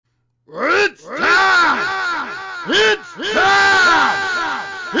It's time! It's time!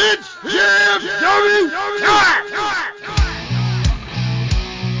 It's JFiW time!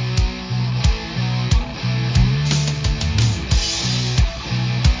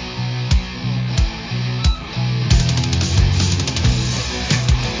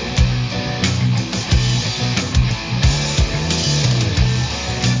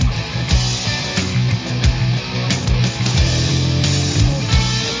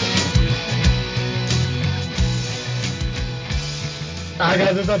 Hi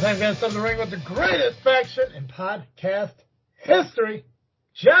guys, it's time to step in the ring with the greatest faction in podcast history.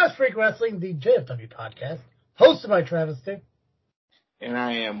 Just Freak Wrestling, the JFW podcast, hosted by Travis T. And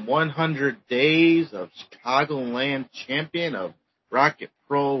I am 100 days of Chicagoland champion of Rocket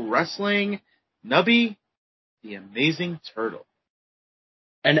Pro Wrestling, Nubby, the Amazing Turtle.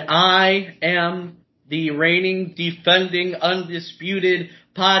 And I am the reigning, defending, undisputed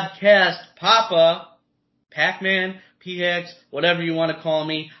podcast Papa, Pac-Man, PX, whatever you want to call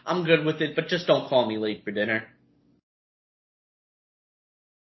me. I'm good with it, but just don't call me late for dinner.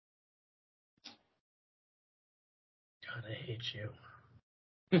 God, I hate you.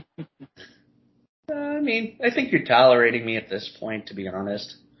 I think you're tolerating me at this point, to be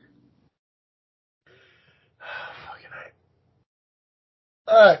honest. Fucking hate.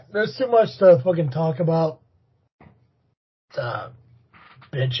 Alright, there's too much to fucking talk about.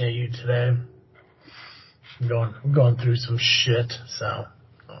 Bitch at you today. I'm going through some shit, so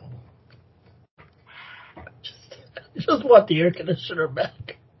just want the air conditioner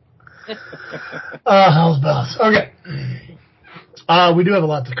back. Hell's bells. Okay. We do have a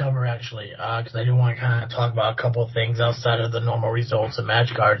lot to cover, actually, because I do want to kind of talk about a couple of things outside of the normal results and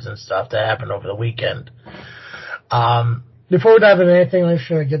match cards and stuff that happened over the weekend. Before we dive into anything, let's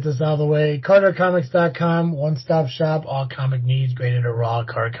sure to get this out of the way. CarterComics.com, one-stop shop, all comic needs, graded or raw.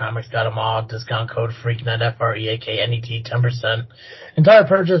 Carter Comics got them all. Discount code FREAKNET, F-R-E-A-K-N-E-T, 10%. Entire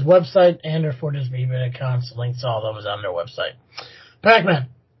purchase, website, and their Fortis eBay accounts. Links to all those on their website. Pac-Man,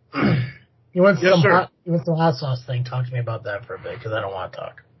 you went to some hot sauce thing. Talk to me about that for a bit, because I don't want to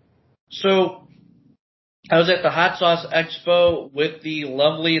talk. So, I was at the Hot Sauce Expo with the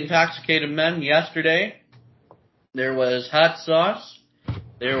lovely intoxicated men yesterday. There was hot sauce.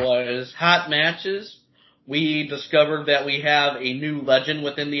 There was hot matches. We discovered that we have a new legend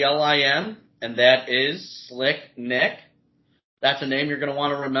within the LIM, and that is Slick Nick. That's a name you're going to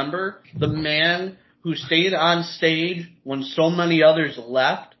want to remember. The man who stayed on stage when so many others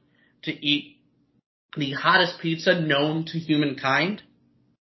left to eat the hottest pizza known to humankind.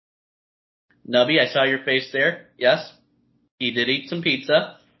 Nubby, I saw your face there. Yes, he did eat some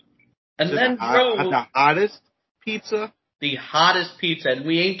pizza. And then drove the hottest pizza? The hottest pizza. And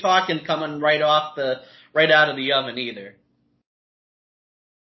we ain't talking coming right out of the oven either.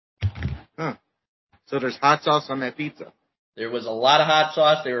 Huh. So there's hot sauce on that pizza? There was a lot of hot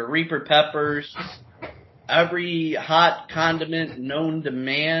sauce. There were Reaper peppers. Every hot condiment known to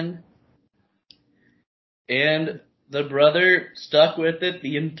man. And the brother stuck with it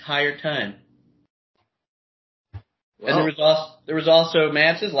the entire time. Well, and there was also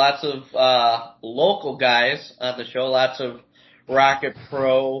matches, lots of local guys at the show, lots of Rocket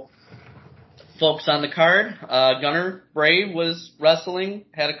Pro folks on the card. Gunner Brave was wrestling,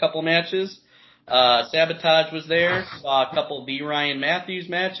 had a couple matches. Sabotage was there, saw a couple of B. Ryan Matthews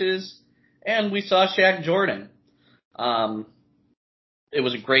matches, and we saw Shaq Jordan. It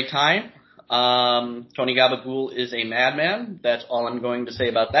was a great time. Tony Gabagool is a madman. That's all I'm going to say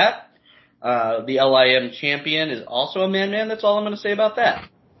about that. The LIM champion is also a madman. That's all I'm going to say about that.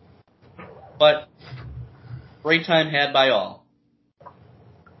 But great time had by all.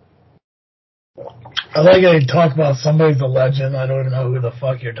 I like how you talk about somebody's a legend. I don't even know who the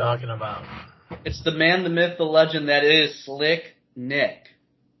fuck you're talking about. It's the man, the myth, the legend that is Slick Nick.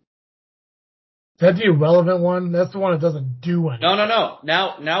 Is that the irrelevant one? That's the one that doesn't do anything. No.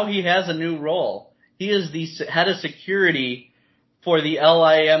 Now he has a new role. He is the head of security for the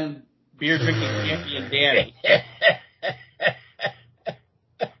LIM beer drinking champion Danny.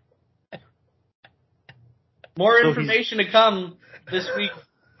 More information to come this week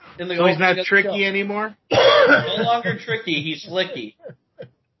in the. So he's not tricky anymore? No longer tricky, he's slicky.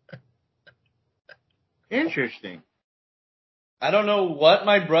 Interesting. I don't know what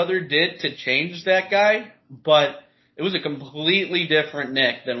my brother did to change that guy, but it was a completely different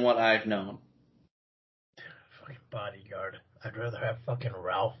Nick than what I've known. Fucking bodyguard. I'd rather have fucking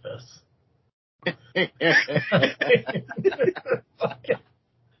Ralphus.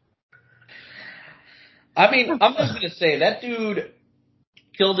 I'm just going to say, that dude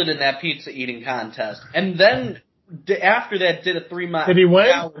killed it in that pizza eating contest. And then after that did a 3-mile Did he win?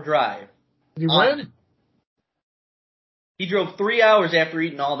 hour drive. Did he win? He drove 3 hours after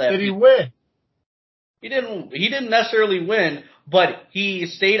eating all that. Did he win? He didn't necessarily win, but he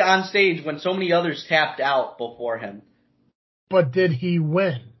stayed on stage when so many others tapped out before him. But did he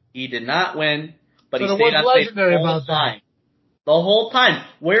win? He did not win, but So he stayed on stage legendary the whole about time. that. The whole time,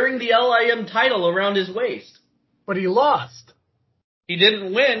 wearing the LIM title around his waist. But he lost. He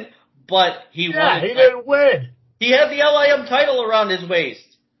didn't win, but he won. Yeah, he didn't win. He had the LIM title around his waist.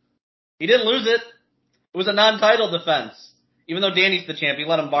 He didn't lose it. It was a non-title defense. Even though Danny's the champ, he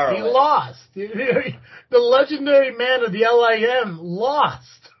let him borrow it. He lost. The legendary man of the LIM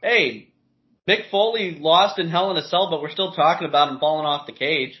lost. Hey, Mick Foley lost in Hell in a Cell, but we're still talking about him falling off the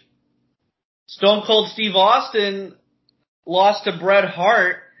cage. Stone Cold Steve Austin lost to Bret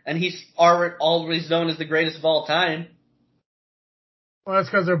Hart, and he's always known as the greatest of all time. Well, that's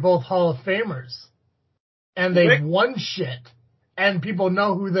because they're both Hall of Famers. And they've won shit. And people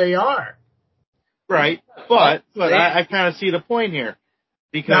know who they are. Right, but I kind of see the point here.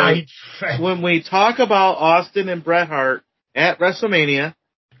 Because when we talk about Austin and Bret Hart at WrestleMania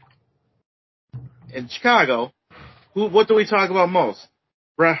in Chicago, what do we talk about most?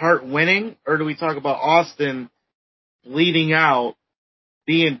 Bret Hart winning, or do we talk about Austin bleeding out,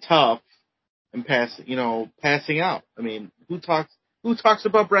 being tough, and passing out? I mean, who talks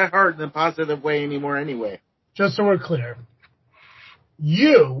about Bret Hart in a positive way anymore anyway? Just so we're clear,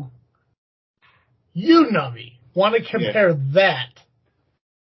 you Nubby, want to compare that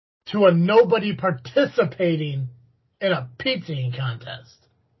to a nobody participating in a pizza eating contest.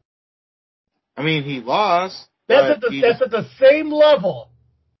 I mean, he lost. That's at the same level.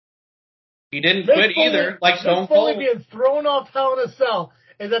 He didn't quit either, like Stone Cold. Being thrown off Hell in a Cell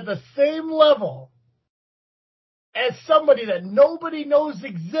is at the same level as somebody that nobody knows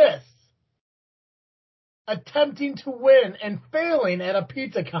exists attempting to win and failing at a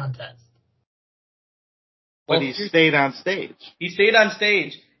pizza contest. But he stayed on stage. He stayed on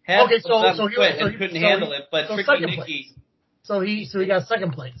stage. Okay, he couldn't handle it, but Tricky Nicky. So he got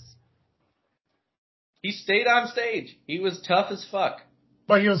second place. He stayed on stage. He was tough as fuck.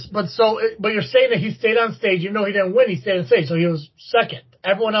 But you're saying that he stayed on stage, even though he didn't win, he stayed on stage, so he was second.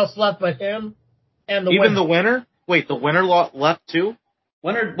 Everyone else left but him and the winner. Even the winner? Wait, the winner left too?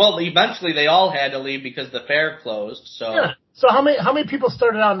 Well, eventually they all had to leave because the fair closed. So yeah. So how many people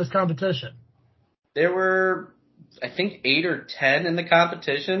started out in this competition? There were, I think, 8 or 10 in the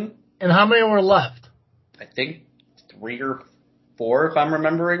competition. And how many were left? I think 3 or 4, if I'm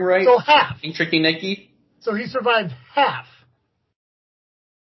remembering right. So half. Tricky Nicky. So he survived half.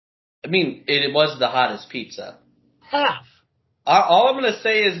 I mean, it was the hottest pizza. Half. All I'm going to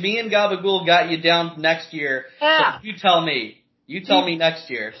say is me and Gabagool got you down next year. Half. So you tell me. You tell me next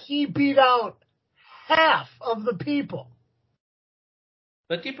year. He beat out half of the people.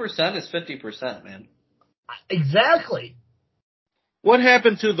 50% is 50%, man. Exactly. What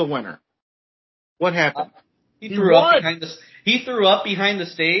happened to the winner? What happened? He threw up behind the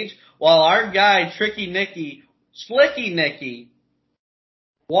stage while our guy, Tricky Nicky, Slicky Nicky,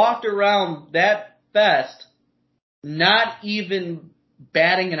 walked around that fest not even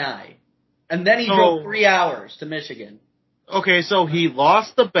batting an eye. And then he drove 3 hours to Michigan. Okay, so he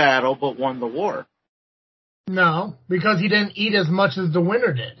lost the battle but won the war. No, because he didn't eat as much as the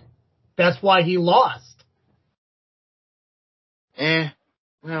winner did. That's why he lost.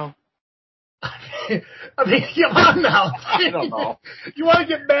 Well. I mean, come on now. I don't know. You want to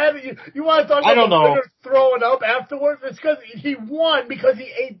get mad at you? You want to talk about the winner throwing up afterwards? It's because he won because he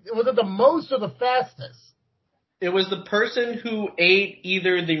ate. Was it the most or the fastest? It was the person who ate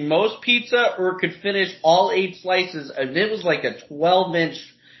either the most pizza or could finish all 8 slices, and it was like a 12-inch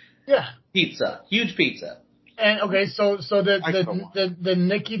pizza, huge pizza. And okay, so the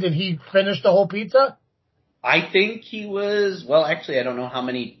Nicky, did he finish the whole pizza? I think he was. Well, actually, I don't know how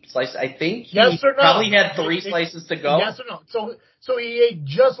many slices. I think he probably had 3 slices to go. Yes or no? So he ate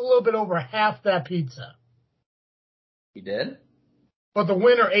just a little bit over half that pizza. He did, but the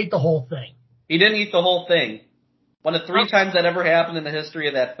winner ate the whole thing. He didn't eat the whole thing. One of 3 times that ever happened in the history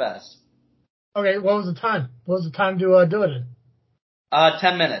of that fest. Okay, what was the time? What was the time to do it in?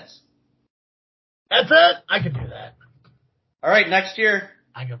 10 minutes. That's it? I can do that. All right, next year.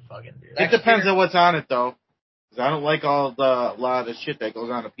 I can fucking do that. It depends on what's on it, though. Because I don't like a lot of the shit that goes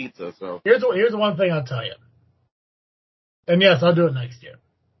on a pizza, so. Here's the one thing I'll tell you. And yes, I'll do it next year.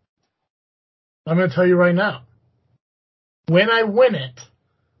 I'm going to tell you right now. When I win it,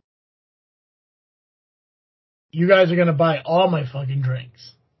 you guys are going to buy all my fucking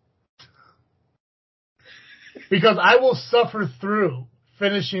drinks. Because I will suffer through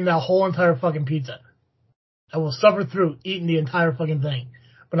finishing that whole entire fucking pizza. I will suffer through eating the entire fucking thing.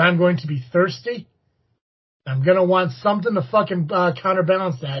 But I'm going to be thirsty. I'm going to want something to fucking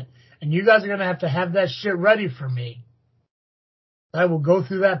counterbalance that. And you guys are going to have that shit ready for me. I will go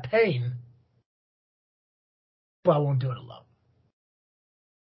through that pain. But I won't do it alone.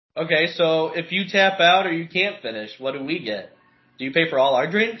 Okay, so if you tap out or you can't finish, what do we get? Do you pay for all our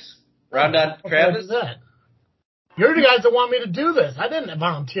drinks? Round on Travis? That? You're the guys that want me to do this. I didn't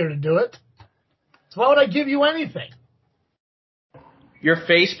volunteer to do it. So why would I give you anything? Your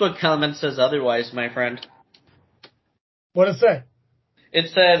Facebook comment says otherwise, my friend. What did it say?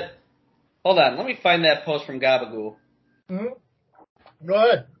 It said, hold on, let me find that post from Gabagool. Mm-hmm. Go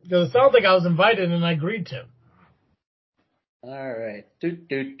ahead. Because it sounds like I was invited and I agreed to. Alright. Go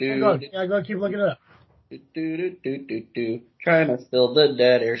ahead, keep looking it up. Trying to fill the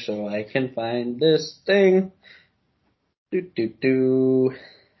dead air so I can find this thing.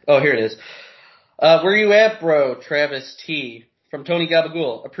 Oh, here it is. Where you at, bro? Travis T. From Tony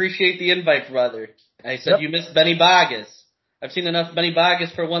Gabagool. Appreciate the invite, brother. I said You missed Benny Bogus. I've seen enough Benny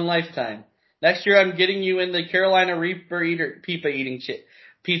Bogus for one lifetime. Next year I'm getting you in the Carolina Reaper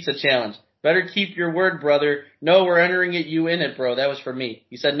Pizza Challenge. Better keep your word, brother. No, we're entering you in it, bro. That was for me.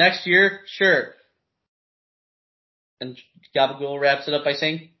 He said next year? Sure. And Gabagool wraps it up by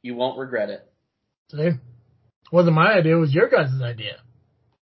saying, you won't regret it. See? It wasn't my idea, it was your guys' idea.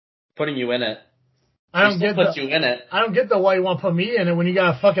 Putting you in it. I don't get why you want to put me in it when you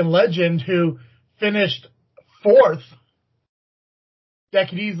got a fucking legend who finished 4th that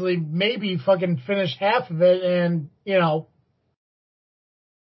could easily maybe fucking finish half of it and, you know.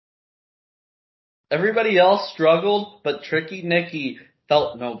 Everybody else struggled, but Tricky Nicky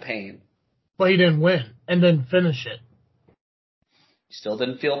felt no pain. Well, he didn't win and didn't finish it. He still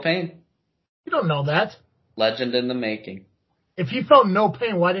didn't feel pain. You don't know that. Legend in the making. If he felt no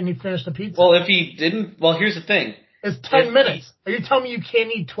pain, why didn't he finish the pizza? Well, if he didn't, well, here's the thing. It's 10 minutes. Are you telling me you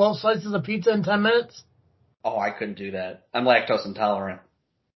can't eat 12 slices of pizza in 10 minutes? Oh, I couldn't do that. I'm lactose intolerant.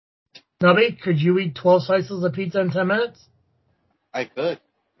 Nubby, could you eat 12 slices of pizza in 10 minutes? I could,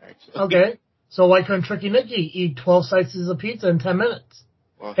 actually. Okay. So why couldn't Tricky Nicky eat 12 slices of pizza in 10 minutes?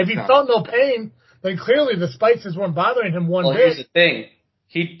 Well, if he felt no pain, then clearly the spices weren't bothering him one bit. Well, here's the thing.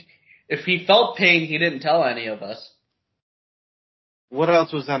 If he felt pain, he didn't tell any of us. What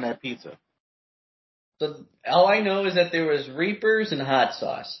else was on that pizza? So all I know is that there was Reapers and hot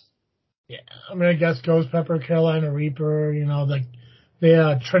sauce. Yeah, I mean, I guess Ghost Pepper, Carolina Reaper, you know,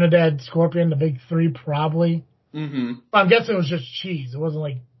 the Trinidad Scorpion, the big 3 probably. Mm-hmm. I'm guessing it was just cheese. It wasn't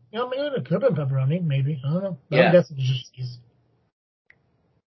like, you know, maybe it could have been pepperoni, maybe. I don't know. Yeah. I'm guessing it was just cheese.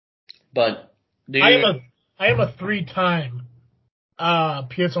 But I am a 3-time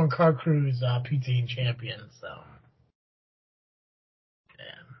PSO and Car Cruise pizza eating champion, so.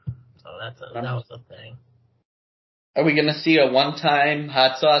 Yeah. So that was a thing. Are we going to see a one-time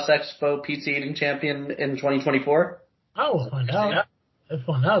Hot Sauce Expo pizza eating champion in 2024? I will find out. If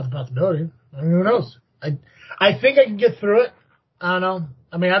find out, it's a possibility. I mean, who knows? I think I can get through it. I don't know.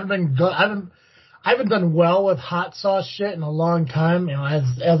 I mean, I haven't done well with hot sauce shit in a long time. You know,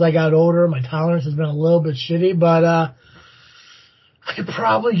 as I got older, my tolerance has been a little bit shitty, but I could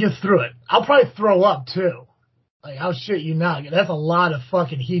probably get through it. I'll probably throw up too. Like, I'll shit you not. That's a lot of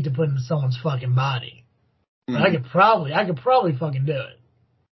fucking heat to put into someone's fucking body. But I could probably fucking do it.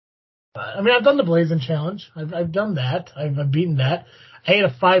 But I mean, I've done the Blazing Challenge. I've done that. I've beaten that. I ate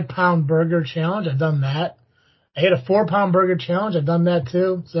a 5-pound burger challenge. I've done that. I ate a 4-pound burger challenge. I've done that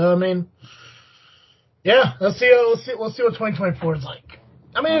too. So I mean, yeah, we'll see what 2024 is like.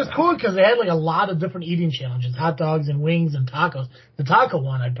 I mean, it was cool because they had like a lot of different eating challenges: hot dogs and wings and tacos. The taco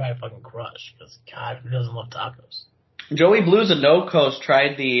one I'd probably fucking crush because God, who doesn't love tacos? Joey Blues and No Coast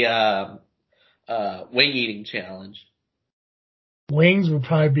tried the wing eating challenge. Wings would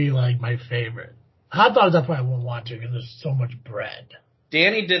probably be like my favorite. Hot dogs I probably wouldn't want to because there's so much bread.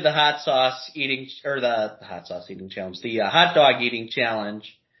 Danny did the hot sauce eating challenge, the hot dog eating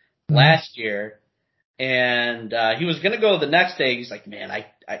challenge last year, and he was gonna go the next day. He's like, man,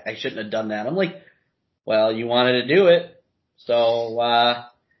 I shouldn't have done that. I'm like, well, you wanted to do it, so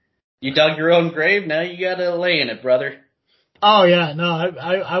you dug your own grave. Now you gotta lay in it, brother. Oh yeah, no,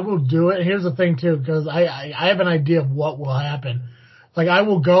 I will do it. Here's the thing too, because I have an idea of what will happen. Like I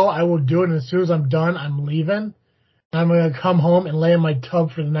will do it, and as soon as I'm done, I'm leaving. I'm going to come home and lay in my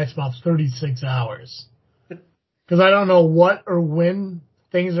tub for the next about 36 hours. Because I don't know what or when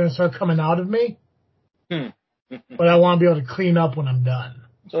things are going to start coming out of me. But I want to be able to clean up when I'm done.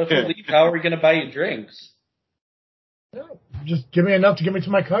 So if you leave, how are we going to buy you drinks? Just give me enough to get me to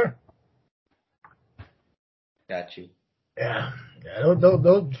my car. Got you. Yeah. Yeah.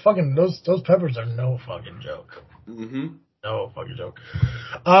 Those peppers are no fucking joke. Mm-hmm. No fucking joke.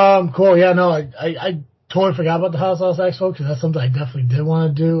 Cool. Yeah. No, I totally forgot about the Hot Sauce Expo because that's something I definitely did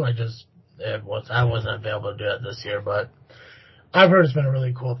want to do. I wasn't available to do it this year, but I've heard it's been a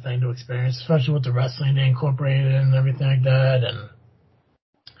really cool thing to experience, especially with the wrestling they incorporated and everything like that. And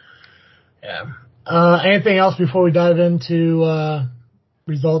yeah. Anything else before we dive into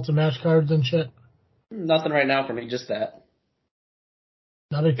results and match cards and shit? Nothing right now for me, just that.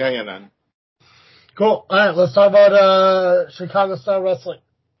 Nothing. Yeah, man. Cool. All right, let's talk about Chicago style wrestling.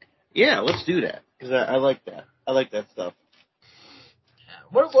 Yeah, let's do that because I like that. I like that stuff.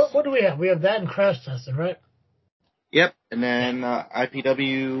 What do we have? We have that and Crash Tested, right? Yep, and then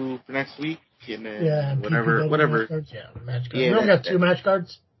IPW for next week, and then And whatever. match cards. Yeah, match cards. Yeah, We only got 2 match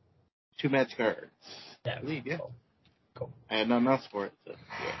cards. 2 match cards. Yeah, I believe, yeah. Cool. I had nothing else for it. So,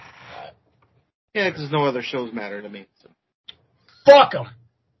 yeah. Yeah, because no other shows matter to me. So. Fuck them.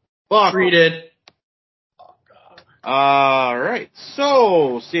 Fuck. Treated. Oh, God. All right.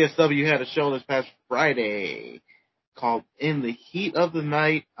 So CSW had a show this past Friday called "In the Heat of the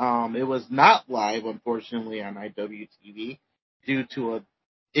Night." It was not live, unfortunately, on IWTV due to an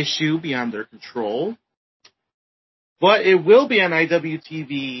issue beyond their control, but it will be on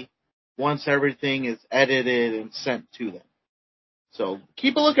IWTV once everything is edited and sent to them. So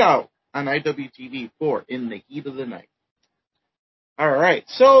keep a lookout on IWTV for "In the Heat of the Night." All right.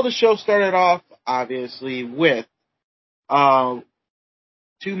 So the show started off obviously with 2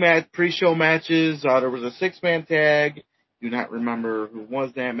 pre-show matches. There was a 6-man tag. Do not remember who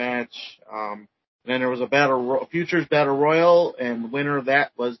was that match. Then there was a Futures Battle Royal, and the winner of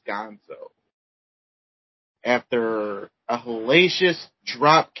that was Gonzo. After a hellacious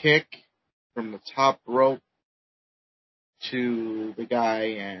drop kick from the top rope to the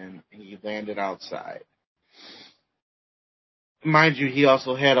guy, and he landed outside. Mind you, he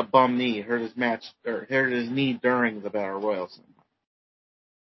also had a bum knee. Hurt his knee during the Battle Royal somehow.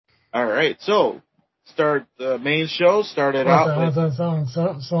 All right, so the main show started out with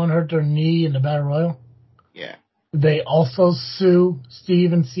someone hurt their knee in the Battle Royal. Yeah. Did they also sue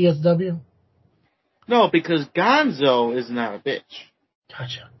Steve and CSW? No, because Gonzo is not a bitch.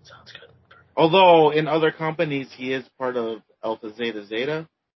 Gotcha. Sounds good. Although in other companies he is part of Alpha Zeta Zeta,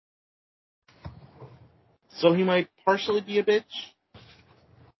 so he might partially be a bitch.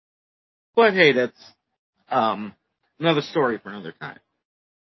 But hey, that's another story for another time.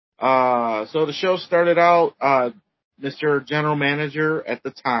 So the show started out, Mr. General Manager at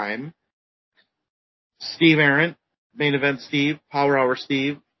the time, Steve Arndt, Main Event Steve, Power Hour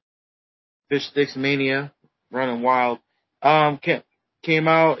Steve, Fish Sticks Mania, Running Wild, came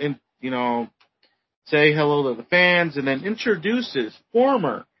out and, say hello to the fans and then introduces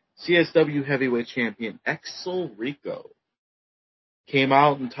former CSW Heavyweight Champion Axel Rico. Came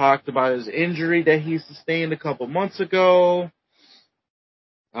out and talked about his injury that he sustained a couple months ago.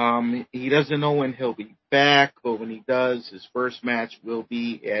 He doesn't know when he'll be back, but when he does, his first match will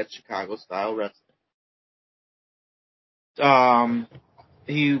be at Chicago Style Wrestling.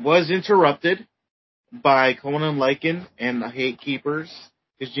 He was interrupted by Conan Lycan and the Hate Keepers,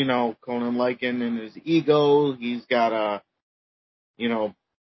 because, Conan Lycan and his ego, he's got a,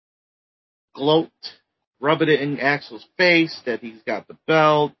 gloat, rubbing it in Axel's face that he's got the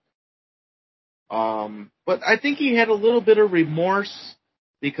belt. But I think he had a little bit of remorse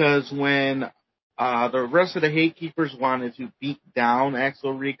because when the rest of the Hate Keepers wanted to beat down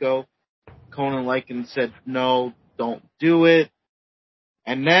Axel Rico, Conan Lycan said, no, don't do it.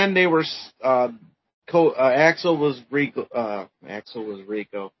 And then they were, Axel was Rico.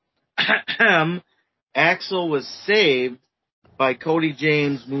 Axel was saved by Cody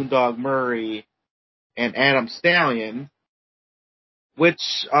James, Moondog Murray, and Adam Stallion,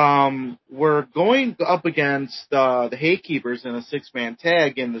 which were going up against the Hate Keepers in a 6-man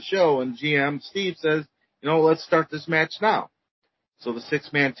tag in the show, and GM Steve says, let's start this match now. So the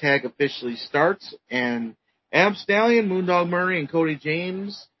 6-man tag officially starts, and Adam Stallion, Moondog Murray, and Cody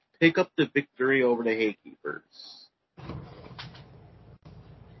James pick up the victory over the Hate Keepers.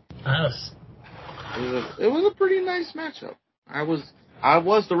 Nice. It was a pretty nice matchup. I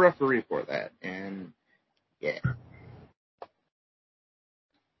was the referee for that, and yeah,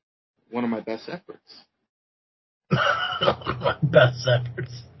 one of my best efforts. Best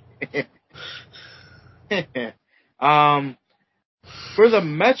efforts. For the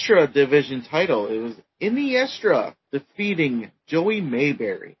Metro Division title, it was Iniestra defeating Joey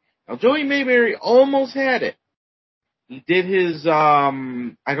Mayberry. Now, Joey Mayberry almost had it. He did his, I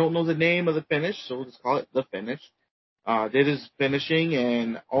don't know the name of the finish, so we'll just call it the finish. Did his finishing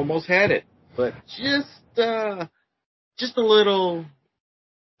and almost had it. But just just a little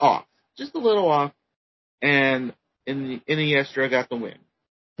off. Just a little off. And in the Astra got the win.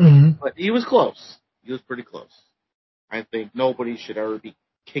 Mm-hmm. But he was close. He was pretty close. I think nobody should ever be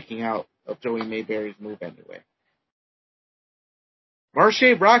kicking out of Joey Mayberry's move anyway.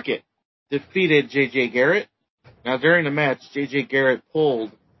 Marche Rocket defeated J.J. Garrett. Now, during the match, J.J. Garrett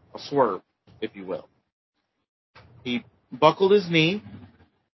pulled a swerve, if you will. He buckled his knee,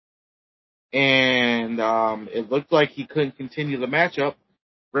 and it looked like he couldn't continue the matchup.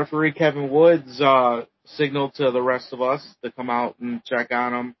 Referee Kevin Woods signaled to the rest of us to come out and check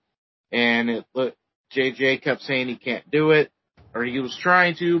on him, and J.J. kept saying he can't do it, or he was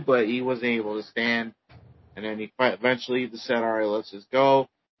trying to, but he wasn't able to stand. And then he eventually said, all right, let's just go.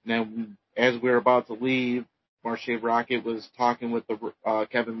 And then as we were about to leave, Marche Rocket was talking with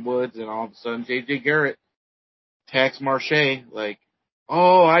Kevin Woods, and all of a sudden J.J. Garrett attacks Marche like,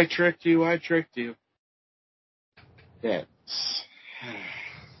 oh, I tricked you. That's...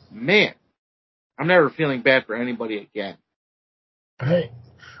 Man, I'm never feeling bad for anybody again. Right.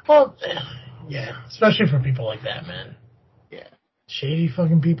 Well, yeah, especially for people like that, man. Yeah. Shady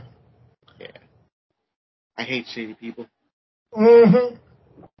fucking people. Yeah. I hate shady people. Mm-hmm.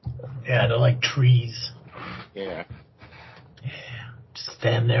 Yeah, they're like trees. Yeah. Yeah. Just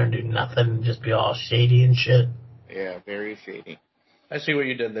stand there and do nothing and just be all shady and shit. Yeah, very shady. I see what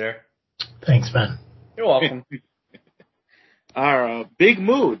you did there. Thanks, man. You're welcome. Our Big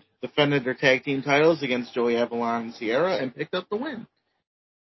Mood defended their tag team titles against Joey Avalon and Sierra and picked up the win.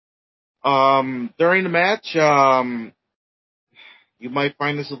 During the match, you might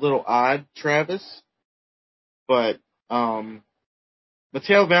find this a little odd, Travis, but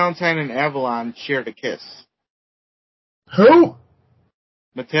Mateo Valentine and Avalon shared a kiss. Who?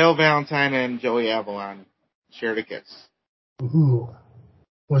 Mateo Valentine and Joey Avalon shared a kiss. Ooh.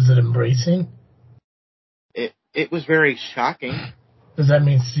 Was it embracing? It was very shocking. Does that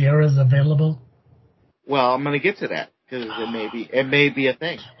mean Sierra's available? Well, I'm going to get to that because it may be a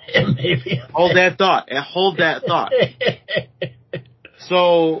thing. It may be. Hold that thought.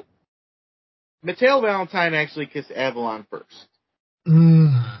 So, Mateo Valentine actually kissed Avalon first.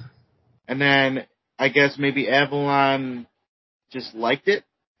 Mm. And then, I guess maybe Avalon just liked it.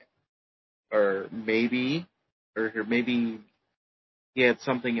 Or maybe he had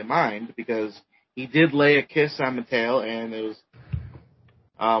something in mind because he did lay a kiss on Mateo, and it was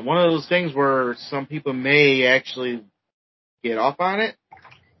one of those things where some people may actually get off on it,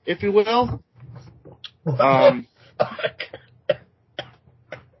 if you will. What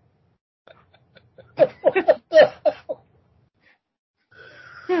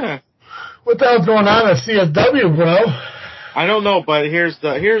the hell's going on at CSW, bro? I don't know, but here's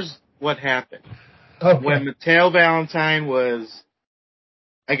what happened. Okay. When Mateo Valentine was,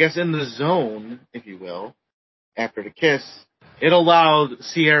 I guess, in the zone, if you will, after the kiss, it allowed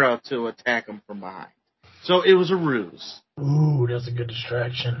Sierra to attack him from behind. So it was a ruse. Ooh, that's a good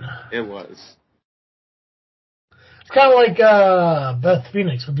distraction. It was. It's kind of like Beth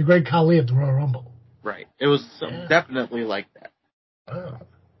Phoenix with the Great Khali at the Royal Rumble. Right. It was definitely like that. Oh.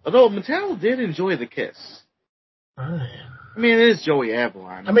 Although Mateo did enjoy the kiss. Right. I mean, it is Joey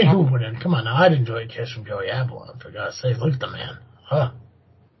Avalon. I mean, who wouldn't? Come on now, I'd enjoy a kiss from Joey Avalon, for God's sake. Look at the man. Huh.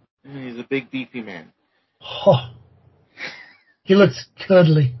 He's a big, beefy man. Huh. He looks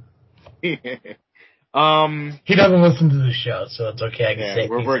cuddly. He doesn't listen to the show, so it's okay. I can say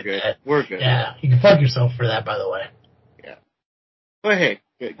we're like good. That. We're good. Yeah, you can fuck yourself for that, by the way. Yeah. But hey,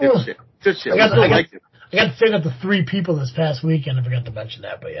 good shit. Good shit. I got to say that to 3 people this past weekend. I forgot to mention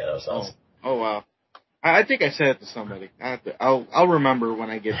that, but yeah, that was awesome. Oh wow. I think I said it to somebody. I'll remember when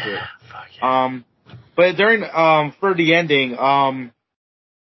I get to it. Fuck yeah. But during for the ending,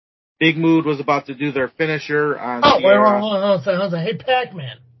 Big Mood was about to do their finisher on Sierra. Hold on. Hey,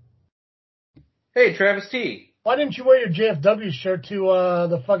 Pac-Man. Hey, Travis T. Why didn't you wear your JFW shirt to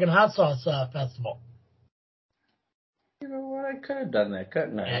the fucking Hot Sauce Festival? You know what? I could have done that,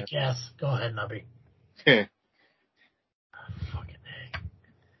 couldn't I? Yes. Go ahead, Nubby. Fucking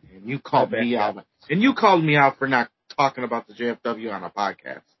A. And you called me out. And you called me out for not talking about the JFW on a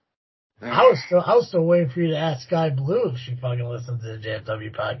podcast. I was still waiting for you to ask Sky Blue if she fucking listens to the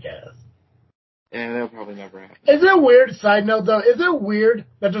JFW podcast. Yeah, that'll probably never happen. Is it weird, side note though, is it weird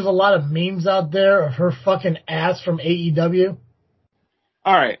that there's a lot of memes out there of her fucking ass from AEW?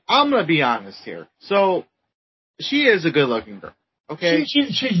 Alright, I'm gonna be honest here. So, she is a good looking girl. Okay?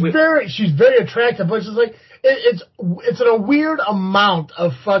 She's very attractive, but it's just like, it's in a weird amount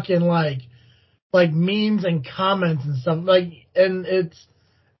of fucking like memes and comments and stuff. And it's,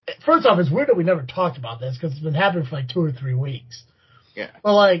 first off, it's weird that we never talked about this because it's been happening for like 2 or 3 weeks. Yeah.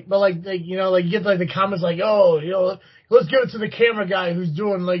 But like, you know, like you get like the comments like, oh, you know, let's give it to the camera guy who's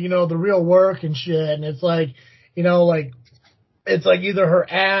doing like, you know, the real work and shit. And it's like, you know, like it's like either her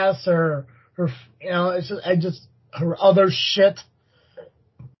ass or her, you know, it's just her other shit.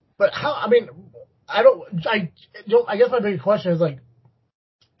 But how? I mean, I guess my big question is like,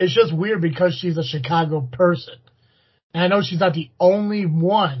 it's just weird because she's a Chicago person, and I know she's not the only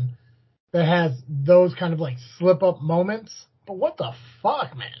one that has those kind of like slip up moments. But what the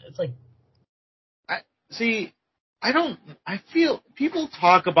fuck, man? It's like, I feel people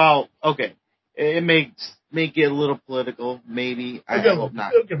talk about, okay, it may get a little political, maybe. I hope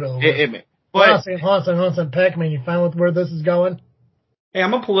not. It may. But hold on a second. Pac-Man, you fine with where this is going? Hey,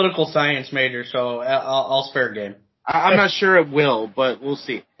 I'm a political science major, so I'll spare game. I'm not sure it will, but we'll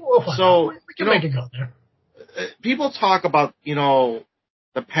see. We'll find out. We can make it go there. People talk about, you know,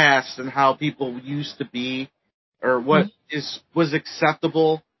 the past and how people used to be, or what was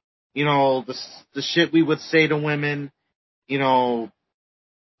acceptable. You know, the shit we would say to women, you know,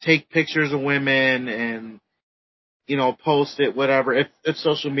 take pictures of women and, you know, post it, whatever. If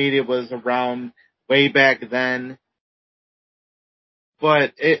social media was around way back then.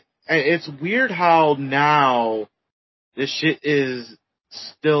 But it's weird how now this shit is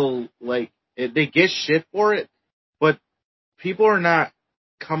still like, they get shit for it, but people are not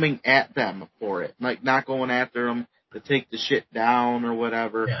coming at them for it, like not going after them to take the shit down or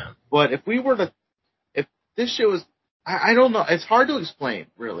whatever. Yeah. But if this shit was, I don't know, it's hard to explain,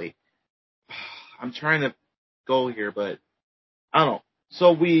 really. I'm trying to go here, but I don't know.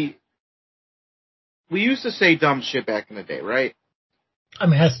 So we used to say dumb shit back in the day, right? I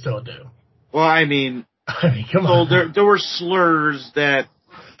mean, I still do. Well, I mean, come on. So there were slurs that.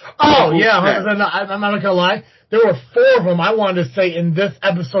 Oh yeah, I'm not gonna lie. There were 4 of them I wanted to say in this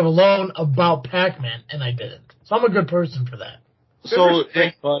episode alone about Pac-Man, and I didn't. So I'm a good person for that. So,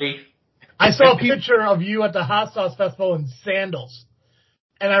 buddy, I saw a picture of you at the Hot Sauce Festival in sandals,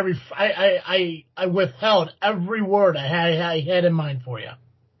 and I withheld every word I had in mind for you.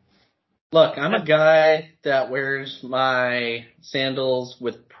 Look, I'm a guy that wears my sandals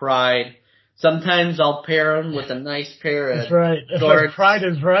with pride. Sometimes I'll pair them with a nice pair of That's right. jorts. Pride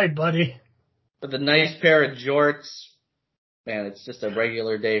is right, buddy. With a nice pair of jorts. Man, it's just a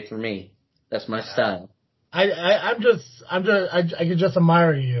regular day for me. That's my style. I can just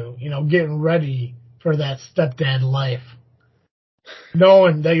admire you, you know, getting ready for that stepdad life.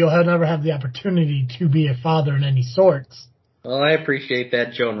 Knowing that you'll never have the opportunity to be a father in any sorts. Well, I appreciate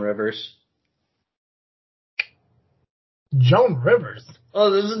that, Joan Rivers. Joan Rivers?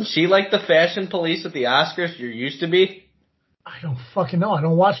 Oh, isn't she like the fashion police at the Oscars you used to be? I don't fucking know. I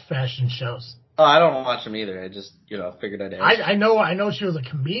don't watch fashion shows. Oh, I don't watch them either. I just, figured I'd ask. I know she was a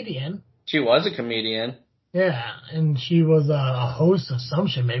comedian. She was a comedian. Yeah, and she was a host of some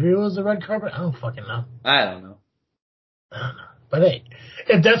shit. Maybe it was the red carpet. I don't fucking know. I don't know. But hey,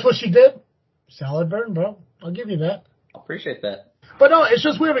 if that's what she did, salad burn, bro. I'll give you that. I appreciate that. But no, it's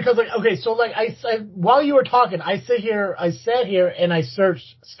just weird because, like, okay, so, like, I while you were talking, I sat here and I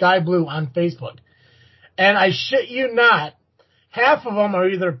searched Sky Blue on Facebook. And I shit you not, half of them are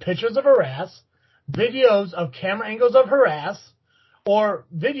either pictures of her ass, videos of camera angles of her ass, or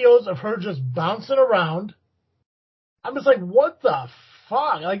videos of her just bouncing around. I'm just like, what the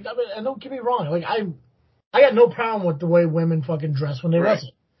fuck? Like, I mean, and don't get me wrong, like, I got no problem with the way women fucking dress when they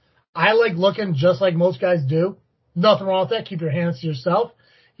wrestle. I like looking just like most guys do. Nothing wrong with that. Keep your hands to yourself.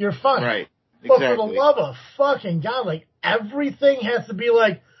 You're fine. Right. Exactly. But for the love of fucking God, like, everything has to be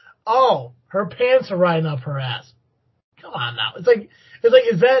like, oh, her pants are riding up her ass. Come on now. It's like,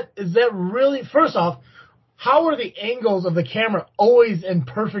 is that really, first off, how are the angles of the camera always in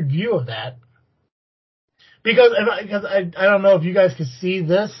perfect view of that? Because I don't know if you guys could see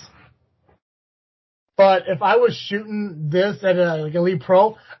this, but if I was shooting this at like Elite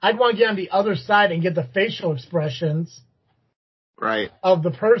Pro, I'd want to get on the other side and get the facial expressions of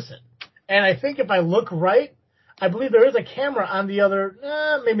the person. And I think if I look right, I believe there is a camera on the other,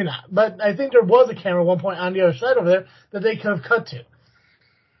 maybe not, but I think there was a camera at one point on the other side over there that they could have cut to.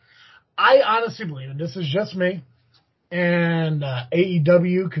 I honestly believe, and this is just me, and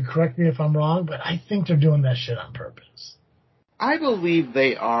AEW could correct me if I'm wrong, but I think they're doing that shit on purpose. I believe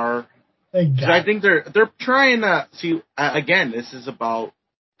they are. I think they're trying to see, again, this is about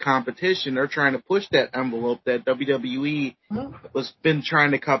competition. They're trying to push that envelope that WWE was been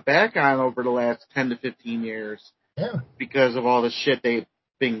trying to cut back on over the last 10 to 15 years. Yeah. Because of all the shit they've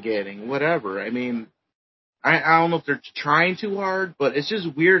been getting. Whatever. I mean, I don't know if they're trying too hard, but it's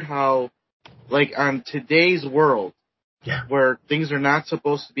just weird how, like, on today's world, where things are not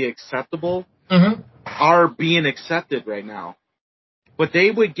supposed to be acceptable, are being accepted right now. But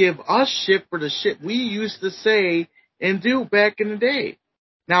they would give us shit for the shit we used to say and do back in the day.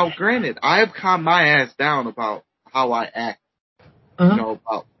 Now, granted, I have calmed my ass down about how I act,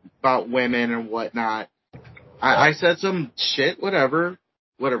 about women and whatnot. I said some shit, whatever,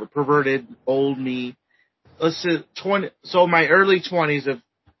 perverted, old me. Let's say so my early 20s,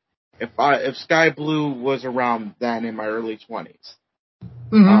 if Sky Blue was around then in my early 20s,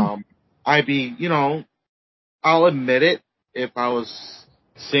 I'd be, I'll admit it, if I was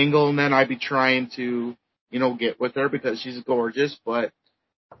single, and then I'd be trying to, get with her because she's gorgeous. But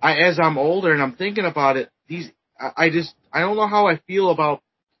as I'm older and I'm thinking about it, I don't know how I feel about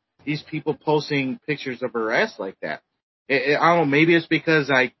these people posting pictures of her ass like that. I don't know, maybe it's because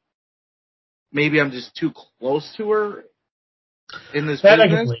maybe I'm just too close to her in this business.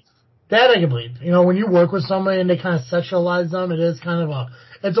 That I can believe. When you work with somebody and they kind of sexualize them, it is kind of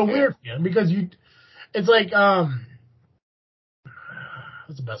it's a weird feeling because it's like,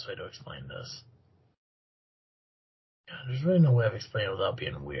 what's the best way to explain this? There's really no way of explaining it without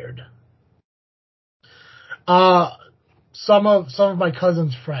being weird. Some of my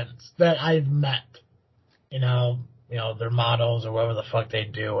cousin's friends that I've met, they're models or whatever the fuck they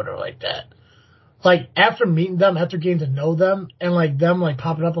do, whatever like that. Like, after meeting them, after getting to know them, and like them like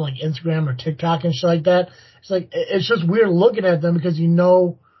popping up on like Instagram or TikTok and shit like that, it's just weird looking at them because you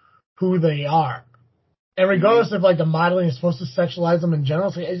know who they are. And regardless if like the modeling is supposed to sexualize them in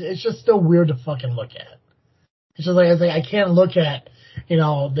general, it's just still weird to fucking look at. It's just like I can't look at,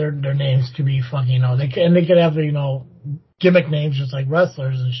 their names could be fucking, they could have gimmick names just like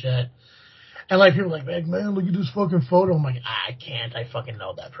wrestlers and shit. And like people are like, man, look at this fucking photo. I'm like, I can't. I fucking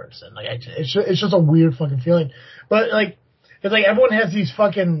know that person. Like, it's just a weird fucking feeling. But like, it's like everyone has these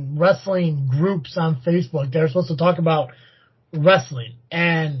fucking wrestling groups on Facebook. They're supposed to talk about wrestling,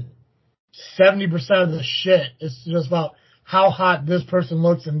 and 70% of the shit is just about how hot this person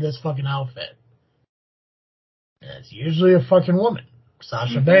looks in this fucking outfit. And it's usually a fucking woman.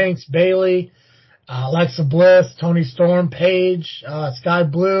 Sasha Banks, Bailey, Alexa Bliss, Toni Storm, Paige, Sky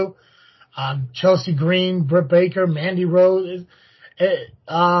Blue, Chelsea Green, Britt Baker, Mandy Rose. Who's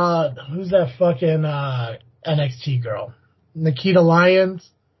that fucking NXT girl? Nikita Lyons.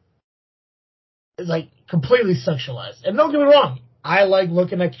 It's like completely sexualized. And don't get me wrong, I like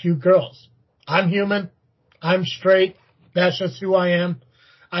looking at cute girls. I'm human. I'm straight. That's just who I am.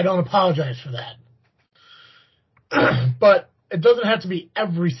 I don't apologize for that. But it doesn't have to be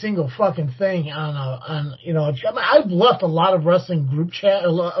every single fucking thing I've left a lot of wrestling group chat,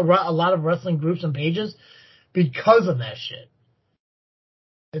 a lot of wrestling groups and pages because of that shit.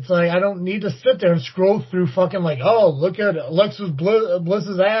 It's like, I don't need to sit there and scroll through fucking like, oh, look at Alexa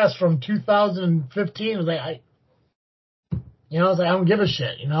Bliss's ass from 2015. It's like, I don't give a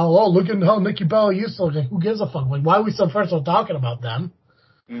shit, oh, look at how Nikki Bella used to look. Like, who gives a fuck? Like, why are we so first of all talking about them?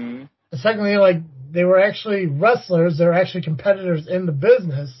 And secondly, like, they were actually wrestlers. They're actually competitors in the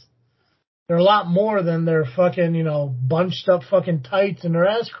business. They're a lot more than their fucking, bunched up fucking tights and their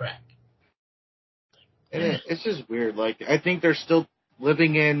ass crack. And it's just weird. Like, I think they're still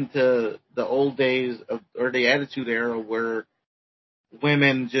living into the old days or the Attitude Era where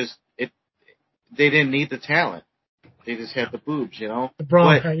women they didn't need the talent. They just had the boobs, The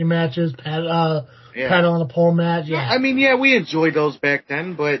bra packing matches, paddle on a pole match. Yeah. I mean, yeah, we enjoyed those back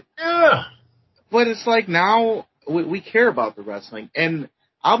then, but But it's like now we care about the wrestling. And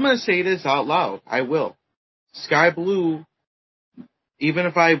I'm going to say this out loud. I will. Sky Blue, even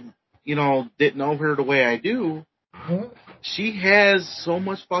if I, didn't know her the way I do, she has so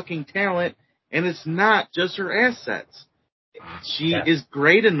much fucking talent, and it's not just her assets. She is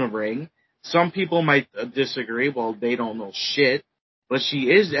great in the ring. Some people might disagree. Well, they don't know shit. But she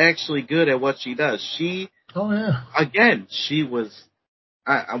is actually good at what she does. Again, she was...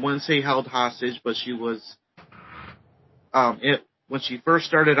 I wouldn't say held hostage, but she was, when she first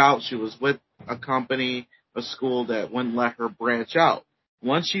started out, she was with a company, a school that wouldn't let her branch out.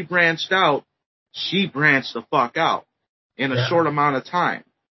 Once she branched out, she branched the fuck out in a short amount of time.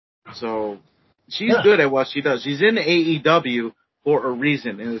 So, she's good at what she does. She's in AEW for a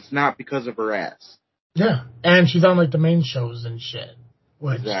reason, and it's not because of her ass. Yeah, and she's on, like, the main shows and shit,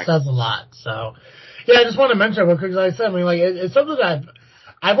 which says a lot. So, yeah, I just want to mention it because, like I said, I mean, like, it's something that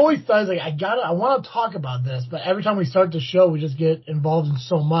I've always thought, like, I want to talk about this, but every time we start the show, we just get involved in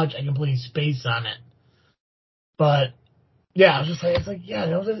so much, I completely space on it. But, yeah, I was just like,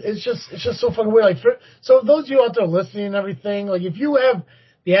 it's just so fucking weird. Like, so those of you out there listening and everything, like, if you have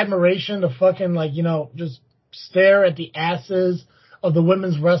the admiration to fucking, like, just stare at the asses of the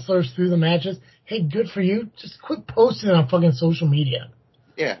women's wrestlers through the matches, hey, good for you. Just quit posting it on fucking social media.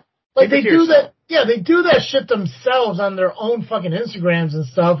 Yeah. Like, they do that. Yeah, they do that shit themselves on their own fucking Instagrams and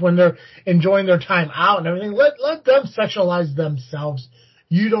stuff when they're enjoying their time out and everything. Let them sexualize themselves.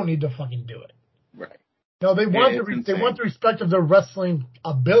 You don't need to fucking do it. Right. No, they want It's they want the respect of their wrestling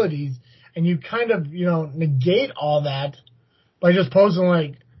abilities, and you kind of negate all that by just posting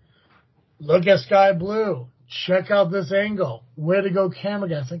like, "Look at Sky Blue. Check out this angle. Way to go, camera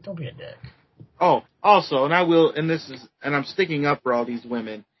guy." It's like, don't be a dick. Oh, also, and I will, and I'm sticking up for all these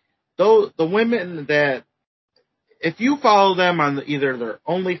women. Though the women that, if you follow them on either their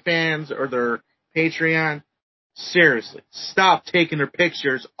OnlyFans or their Patreon, seriously, stop taking their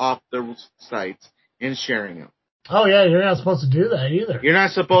pictures off their sites and sharing them. Oh yeah, you're not supposed to do that either. You're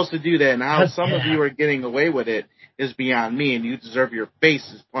not supposed to do that, and how some of you are getting away with it is beyond me, and you deserve your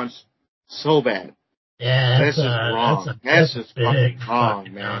faces punched so bad. Yeah, that's just wrong. That's just big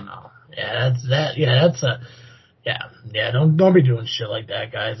wrong, man. No. Yeah, yeah. Don't be doing shit like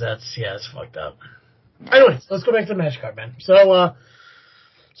that, guys. It's fucked up. Anyways, let's go back to the match card, man. So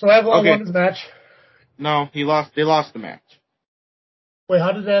Avalon won his match. No, he lost. They lost the match. Wait,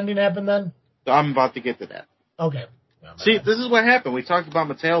 how did the ending happen then? I'm about to get to that. Okay. See, this is what happened. We talked about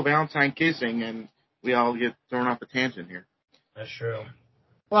Mateo Valentine kissing, and we all get thrown off the tangent here. That's true.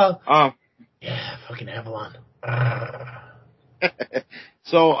 Well, yeah, fucking Avalon.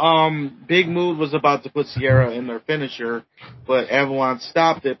 So, Big Mood was about to put Sierra in their finisher, but Avalon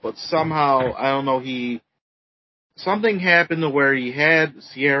stopped it. But somehow, I don't know, something happened to where he had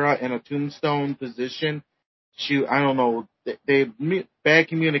Sierra in a tombstone position. I don't know, bad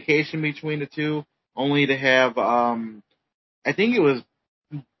communication between the two, only to have, I think it was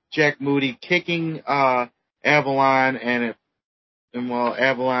Jack Moody kicking Avalon, and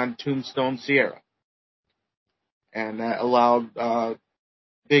Avalon tombstone Sierra. And that allowed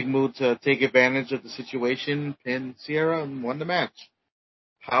Big Mood to take advantage of the situation, pin Sierra, and won the match.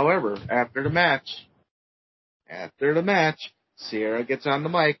 However, after the match, Sierra gets on the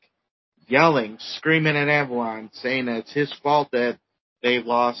mic, yelling, screaming at Avalon, saying that it's his fault that they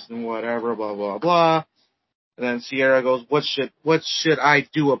lost and whatever, blah, blah, blah. And then Sierra goes, what should I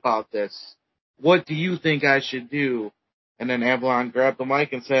do about this? What do you think I should do? And then Avalon grabbed the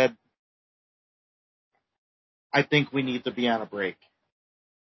mic and said, I think we need to be on a break.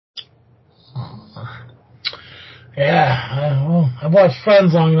 Yeah, I've watched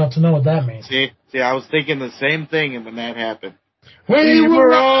Friends long enough to know what that means. See, I was thinking the same thing, and when that happened, we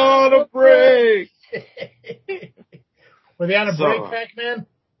were on a break. Were they on a break, Pac-Man?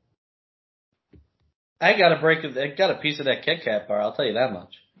 I got a piece of that Kit Kat bar. I'll tell you that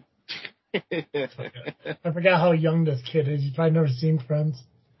much. I forgot how young this kid is. You've probably never seen Friends.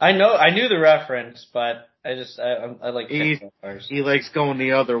 I knew the reference, but I like Kit Kat bars. He likes going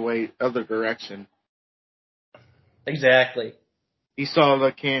the other direction. Exactly. He saw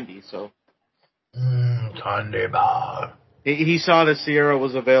the candy, so. Candy bar. He saw that Sierra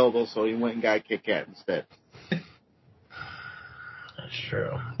was available, so he went and got Kit Kat instead. That's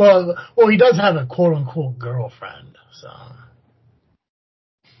true. Well, he does have a quote-unquote girlfriend, so.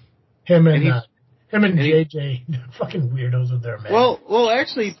 Him and JJ, fucking weirdos with their man. Well,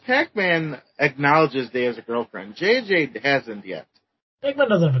 actually, Pac-Man acknowledges Day as a girlfriend. JJ hasn't yet. Pac-Man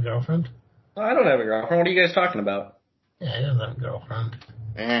doesn't have a girlfriend. Oh, I don't have a girlfriend. What are you guys talking about? Yeah, he doesn't have a girlfriend.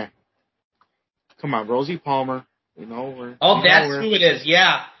 Come on, Rosie Palmer. That's who it is.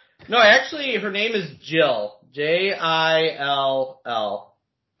 Yeah. No, actually, her name is Jill. Jill.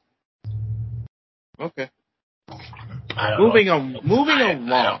 Okay. Moving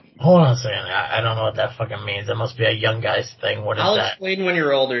along. Hold on a second. I don't know what that fucking means. That must be a young guy's thing. What is I'll that? explain when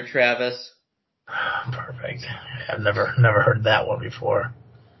you're older, Travis. Perfect. I've never heard that one before.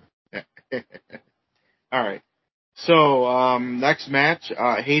 All right. So, next match,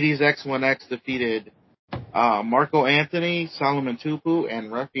 Hades X1X defeated Marco Anthony, Solomon Tupu,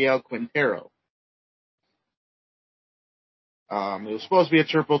 and Rafael Quintero. It was supposed to be a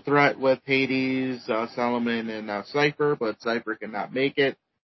triple threat with Hades, Solomon, and Cypher, but Cypher could not make it.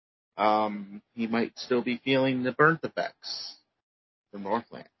 He might still be feeling the burnt effects from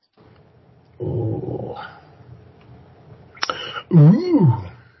Northland. Ooh.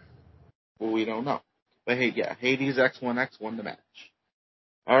 Well, we don't know. But hey, yeah, Hades X1X won the match.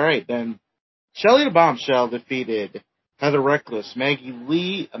 All right, then Shelly the Bombshell defeated Heather Reckless, Maggie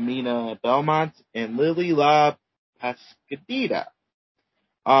Lee, Amina Belmont, and Lily La Pascadita.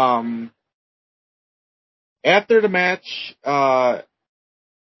 After the match, I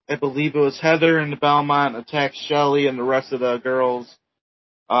believe it was Heather and the Belmont attacked Shelly and the rest of the girls,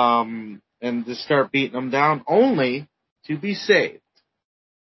 and just start beating them down, only to be saved.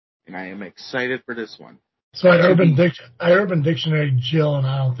 And I am excited for this one. So I Urban Dictionary Jill, and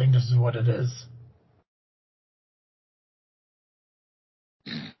I don't think this is what it is.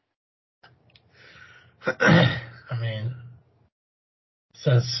 I mean, it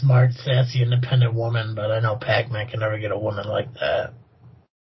says smart, sassy, independent woman, but I know Pac-Man can never get a woman like that.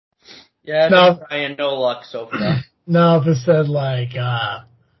 Yeah, No. Brian, no luck so far. No, if it said, like,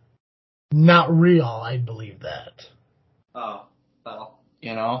 not real, I'd believe that. Oh, well,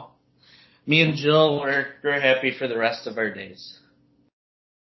 you know. Me and Jill, we're happy for the rest of our days.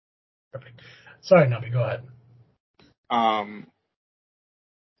 Perfect. Sorry, Nubby, go ahead.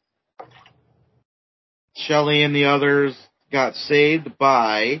 Shelley and the others got saved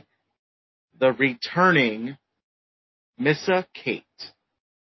by the returning Missa Kate,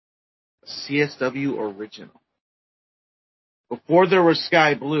 CSW original. Before there was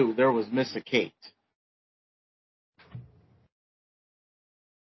Sky Blue, there was Missa Kate.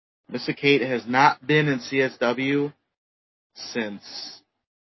 Missa Kate has not been in CSW since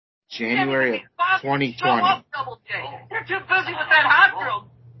January of 2020. Show up, Double J. You're too busy with that hot girl.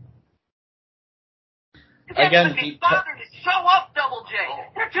 You can't Again, even be bothered to show up, Double J.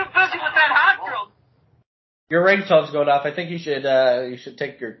 You're too busy with that hot girl. Your ringtone's going off. I think you should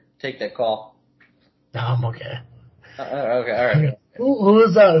take that call. No, I'm okay. Okay, all right. Who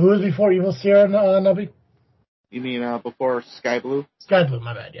was before Evil Sierra, Nubby? You mean before Sky Blue? Sky Blue,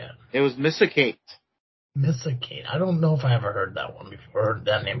 my bad, yeah. It was Missa Kate. Missa Kate. I don't know if I ever heard that one before, heard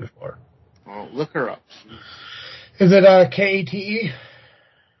that name before. Oh, look her up. Is it Kate?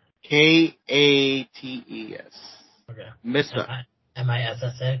 Kate, yes. Okay. Missa.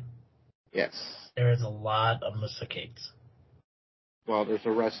 Missa? Yes. There is a lot of Missa Kates. Well, there's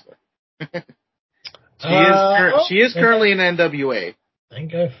a wrestler. She She is currently in NWA. I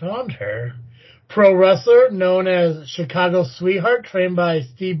think I found her. Pro wrestler known as Chicago Sweetheart, trained by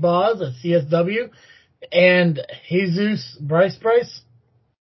Steve Boz at CSW, and Jesus Bryce.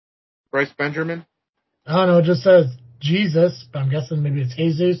 Bryce Benjamin? I don't know, it just says Jesus, but I'm guessing maybe it's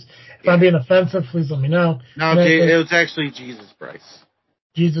Jesus. If I'm being offensive, please let me know. No, it was actually Jesus Bryce.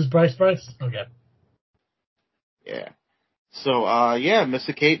 Jesus Bryce? Okay. Yeah. So,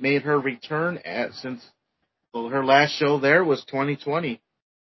 Missa Kate made her return since her last show there was 2020.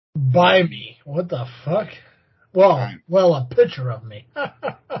 By me. What the fuck? Well, a picture of me.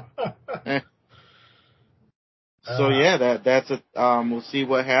 So yeah, that's it. We'll see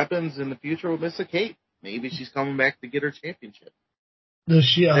what happens in the future with Missa Kate. Maybe she's coming back to get her championship. Does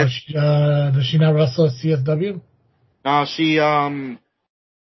she not wrestle at CSW? No, she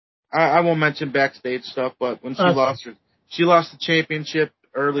I won't mention backstage stuff, but when she lost the championship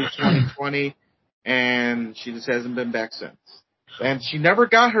early 2020, and she just hasn't been back since. And she never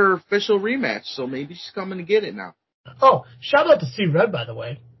got her official rematch, so maybe she's coming to get it now. Oh, shout out to C Red, by the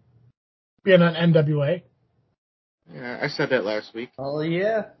way, being on NWA. Yeah, I said that last week. Oh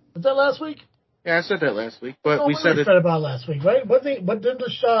yeah. Was that last week? Yeah, I said that last week, but we said it. Said about last week, right? What did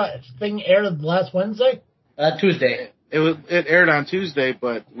the thing air last Wednesday? Tuesday. It aired on Tuesday,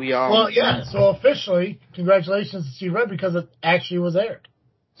 but we all. Well, yeah. So officially, congratulations to C Red because it actually was aired.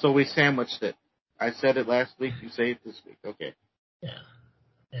 So we sandwiched it. I said it last week. You say it this week. Okay. Yeah.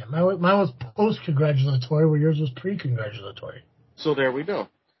 Mine was post-congratulatory, where yours was pre-congratulatory. So there we go.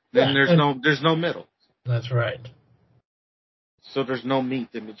 Then there's no middle. That's right. So there's no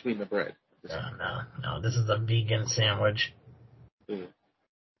meat in between the bread. No. This is a vegan sandwich.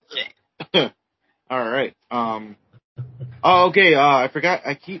 All right. Oh, okay. I forgot.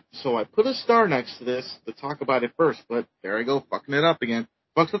 I put a star next to this to talk about it first, but there I go, fucking it up again.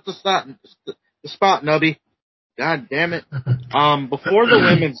 Fucked up the spot, Nubby. God damn it. Before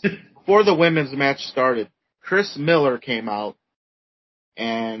the women's match started, Chris Miller came out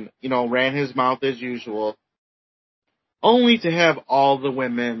and, ran his mouth as usual, only to have all the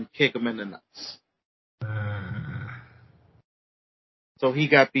women kick him in the nuts. So he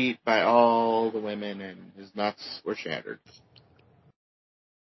got beat by all the women and his nuts were shattered.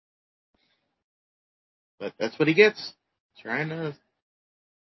 But that's what he gets. Trying to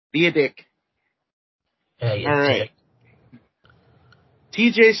be a dick. Hey, all right.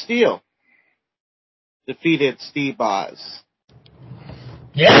 TJ Steele defeated Steve Boz.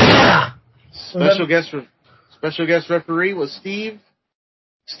 Yeah. Special guest referee was Steve.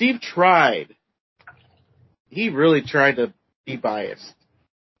 Steve tried. He really tried to be biased.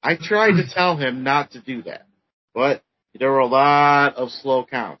 I tried to tell him not to do that, but there were a lot of slow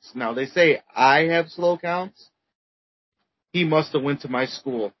counts. Now they say I have slow counts. He must have went to my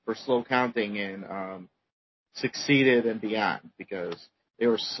school for slow counting and succeeded and beyond because they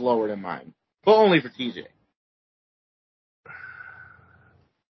were slower than mine, but only for TJ.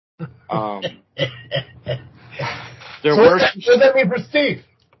 What does that mean for Steve?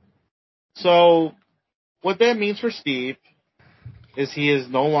 So what that means for Steve is he is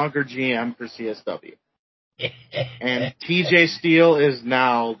no longer GM for CSW. And TJ Steele is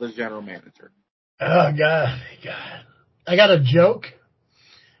now the general manager. Oh, God. I got a joke,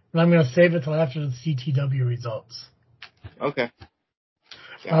 but I'm going to save it till after the CTW results. Okay.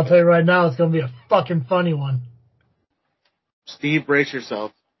 I'll tell you right now, it's going to be a fucking funny one. Steve, brace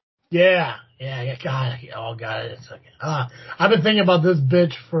yourself. Yeah, God. Oh, God. I've been thinking about this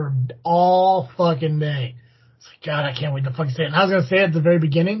bitch for all fucking day. It's like, God, I can't wait to fucking say it. And I was going to say it at the very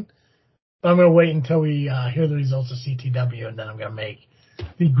beginning, but I'm going to wait until we hear the results of CTW, and then I'm going to make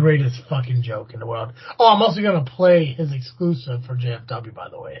the greatest fucking joke in the world. Oh, I'm also going to play his exclusive for JFW, by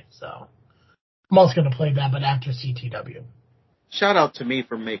the way. So I'm also going to play that, but after CTW. Shout out to me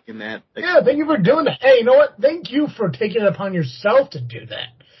for making that. Yeah, thank you for doing that. Hey, you know what? Thank you for taking it upon yourself to do that.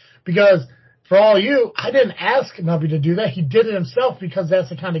 Because for all you, I didn't ask Nubby to do that. He did it himself because that's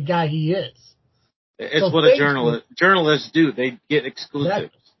the kind of guy he is. It's so what a journalists do. They get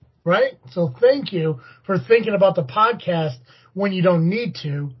exclusives. Right? So thank you for thinking about the podcast when you don't need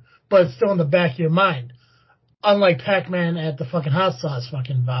to, but it's still in the back of your mind. Unlike Pac-Man at the fucking Hot Sauce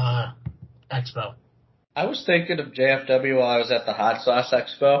fucking expo. I was thinking of JFW while I was at the Hot Sauce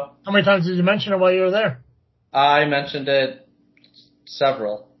Expo. How many times did you mention it while you were there? I mentioned it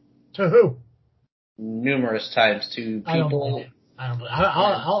several. To who? Numerous times to people. I don't believe.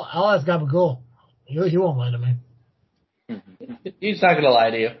 I'll ask Gabagool. He won't lie to me. He's not going to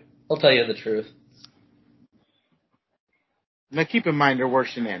lie to you. He'll tell you the truth. Now keep in mind there were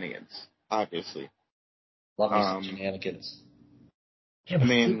shenanigans, obviously. Love me some shenanigans. Yeah, but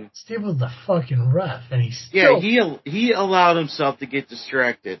Steve was the fucking ref, and he's still... Yeah, he allowed himself to get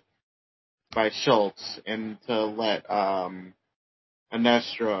distracted by Schultz and to let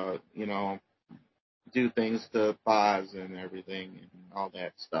Anestra, do things to Boz and everything and all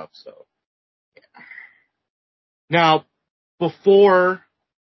that stuff. So, yeah. Now, before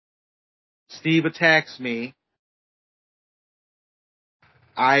Steve attacks me,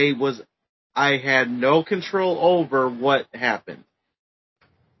 I had no control over what happened.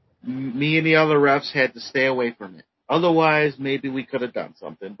 Me and the other refs had to stay away from it. Otherwise, maybe we could have done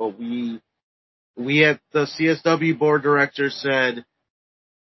something. But we at the CSW board director said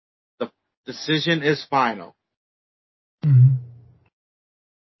the decision is final. Mm-hmm.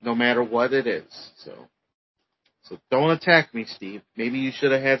 No matter what it is. So don't attack me, Steve. Maybe you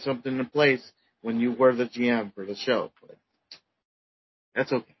should have had something in place when you were the GM for the show. But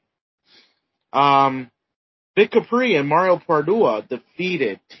that's okay. Big Capri and Mario Pardua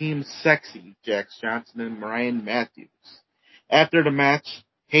defeated Team Sexy, Jax Johnson and Ryan Matthews. After the match,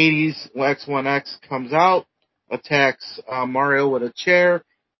 Hades X1X comes out, attacks Mario with a chair,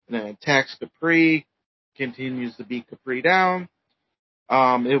 and then attacks Capri, continues to beat Capri down.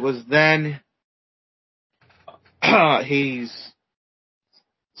 It was then Hades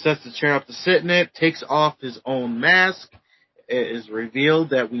sets the chair up to sit in it, takes off his own mask. It is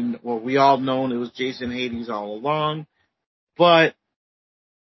revealed that we all known it was Jason Hades all along, but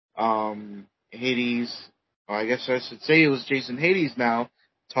Hades, I guess I should say it was Jason Hades now,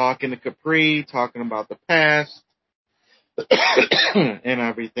 talking to Capri, talking about the past and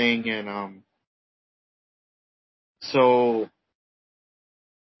everything, and so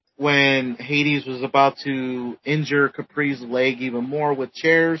when Hades was about to injure Capri's leg even more with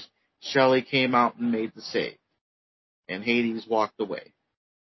chairs, Shelley came out and made the save, and Hades walked away.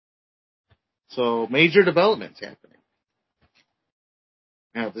 So major developments happening.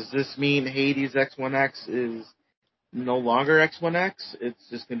 Now, does this mean Hades X1X is no longer X1X? It's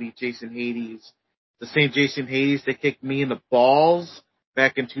just going to be Jason Hades, the same Jason Hades that kicked me in the balls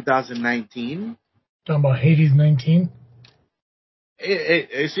back in 2019. Talking about Hades 19?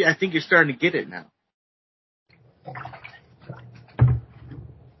 See, I think you're starting to get it now.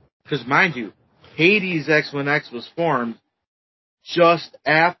 Because mind you, Hades X1X was formed just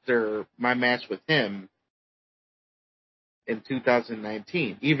after my match with him in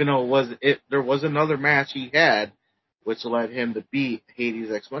 2019. Even though there was another match he had, which led him to beat Hades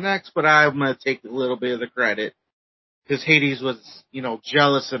X1X, but I'm going to take a little bit of the credit because Hades was,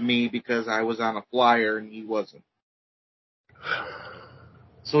 jealous of me because I was on a flyer and he wasn't.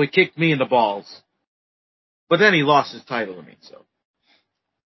 So he kicked me in the balls. But then he lost his title to me, so.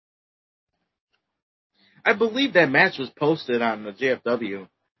 I believe that match was posted on the JFW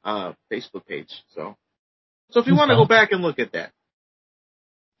Facebook page, so if you want to go back and look at that.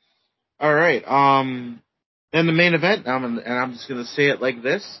 All right, then the main event, and I'm just going to say it like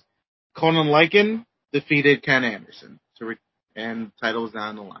this. Conan Lycan defeated Ken Anderson, and the title is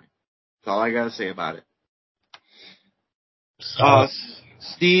on the line. That's all I got to say about it.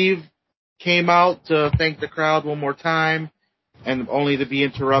 Steve came out to thank the crowd one more time, and only to be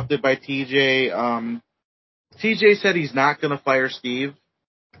interrupted by TJ TJ said he's not going to fire Steve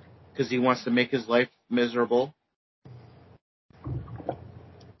because he wants to make his life miserable.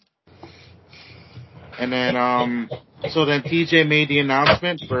 And then, so then TJ made the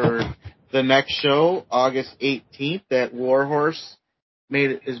announcement for the next show, August 18th, that Warhorse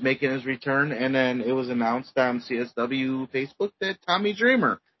is making his return. And then it was announced on CSW Facebook that Tommy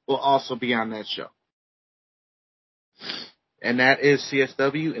Dreamer will also be on that show. And that is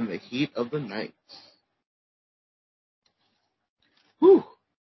CSW in the heat of the night. Whew.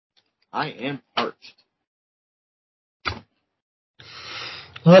 I am parched.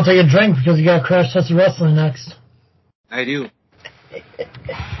 Well, I'll take a drink because you got Crash Test of Wrestling next. I do.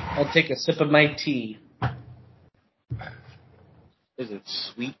 I'll take a sip of my tea. Is it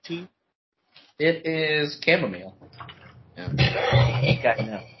sweet tea? It is chamomile. Yeah. Got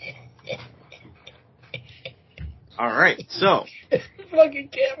no. All right, so.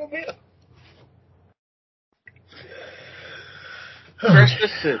 Fucking chamomile.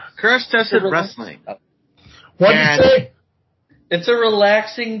 Crash Tested Wrestling. What did you say? It's a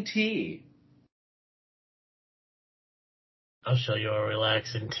relaxing tea. I'll show you a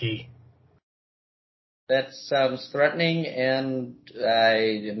relaxing tea. That sounds threatening, and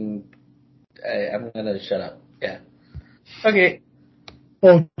I'm gonna shut up. Yeah. Okay.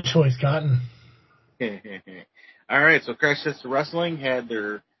 Bold choice, Cotton. All right, so Crash Tested Wrestling had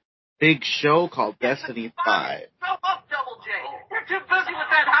their big show called Destiny 5. Grow up, Double J. You're too busy with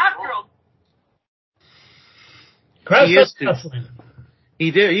that hot girl. Crash He is Test Wrestling.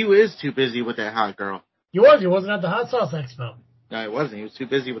 He was too busy with that hot girl. He wasn't at the Hot Sauce Expo. No, he wasn't. He was too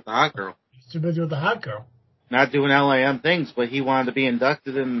busy with the hot girl. He was too busy with the hot girl. Not doing LAM things, but he wanted to be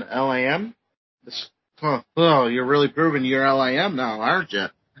inducted in LAM. Oh, you're really proving you're LAM now, aren't you?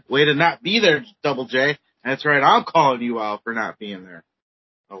 Way to not be there, Double J. That's right, I'm calling you out for not being there.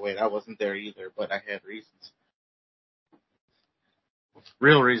 Oh, wait, I wasn't there either, but I had reasons.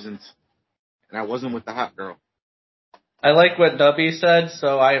 Real reasons. And I wasn't with the hot girl. I like what Dubby said,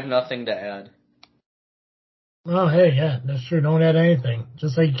 so I have nothing to add. Oh, hey, yeah, that's true. Don't add anything.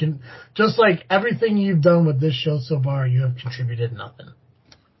 Just like everything you've done with this show so far, you have contributed nothing.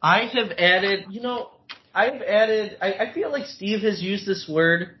 I have added, I feel like Steve has used this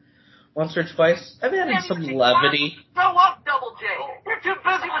word once or twice. I've added some levity. Grow up, Double J. You're too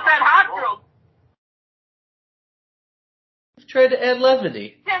busy with that hot girl. I've tried to add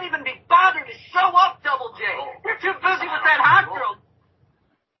levity. Can't even be bothered to show up, Double J. You're too busy with that hot girl.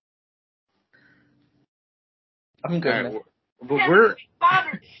 I'm good. All right, but Can't we're even be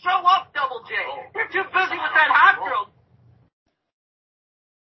bothered to show up, Double J. You're too busy with that hot girl.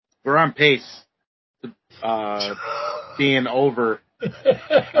 we're on pace to being over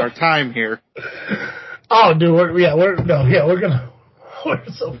our time here. Oh, dude, we're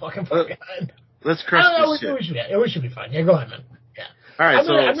so fucking far behind. Let's crush this shit. We should be fine. Yeah, go ahead, man. Yeah. All right,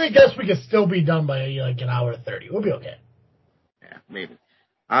 I'm gonna guess we could still be done by like an hour 30. We'll be okay. Yeah, maybe.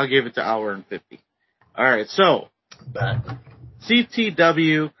 I'll give it to hour and 50. All right, so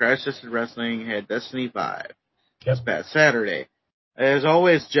CTW Crash Tested Wrestling had Destiny 5 this past Saturday. As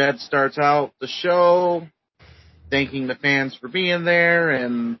always, Jed starts out the show thanking the fans for being there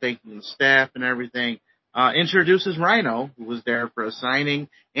and thanking the staff and everything. Introduces Rhino, who was there for a signing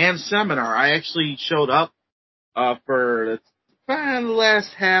and seminar. I actually showed up for the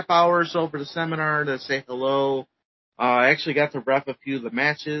last half hour or so for the seminar to say hello. I actually got to ref a few of the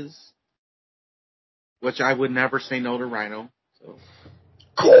matches, which I would never say no to Rhino. So.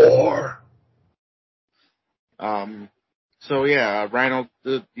 Core. So yeah, Rhino,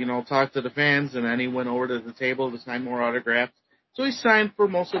 talked to the fans, and then he went over to the table to sign more autographs. So he signed for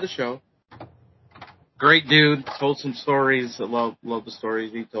most of the show. Great dude. Told some stories. I love the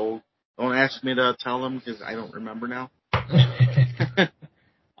stories he told. Don't ask me to tell them because I don't remember now.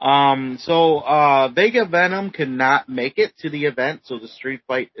 Vega Venom cannot make it to the event, so the street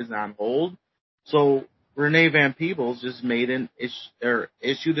fight is on hold. So Renee Van Peebles just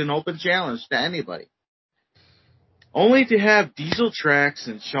issued an open challenge to anybody. Only to have Diesel Trax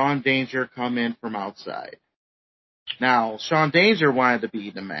and Sean Danger come in from outside. Now, Sean Danger wanted to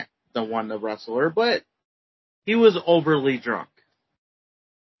be the wrestler, but he was overly drunk.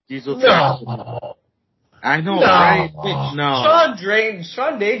 Diesel Trax. No. I know, No. right? No.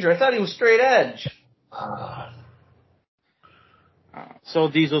 Sean Danger, I thought he was straight edge. So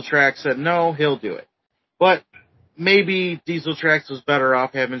Diesel Trax said no, he'll do it. But maybe Diesel Trax was better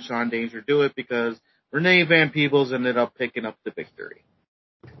off having Sean Danger do it because Renee Van Peebles ended up picking up the victory.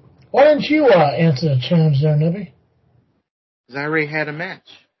 Why didn't you answer the challenge there, Nibby? Because I already had a match.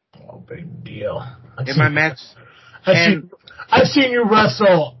 Oh, big deal. In my match. I've seen you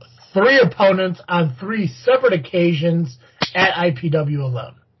wrestle 3 opponents on 3 separate occasions at IPW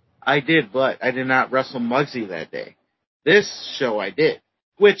alone. I did, but I did not wrestle Muggsy that day. This show I did,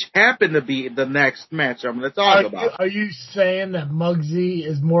 which happened to be the next match I'm going to talk about. Are you saying that Muggsy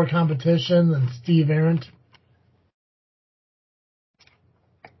is more competition than Steve Arndt?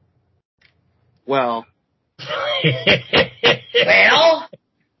 Well. Well?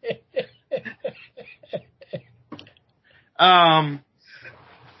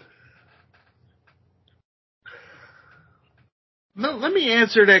 Let me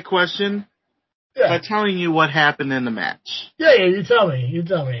answer that question by telling you what happened in the match. Yeah, you tell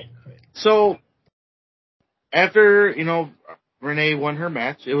me. So, after, Renee won her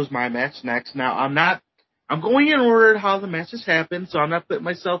match, it was my match next. Now, I'm going in order how the matches happen, so I'm not putting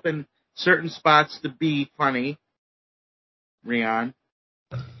myself in certain spots to be funny. Rian.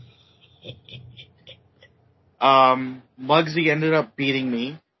 Muggsy ended up beating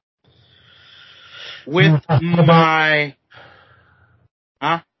me with my...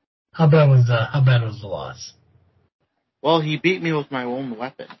 Huh? How bad was the loss? Well, he beat me with my own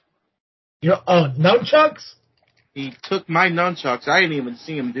weapon. Nunchucks? He took my nunchucks. I didn't even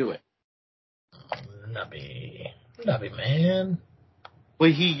see him do it. Nubby man.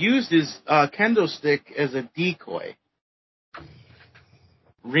 But he used his kendo stick as a decoy.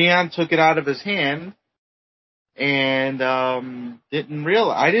 Rian took it out of his hand and I didn't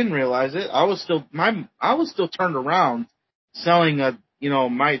realize it. I was still turned around, selling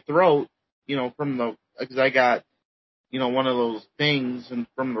my throat, because I got one of those things and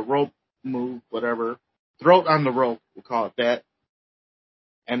from the rope move, whatever, throat on the rope, we'll call it that.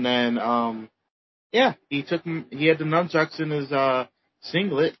 And then he had the nunchucks in his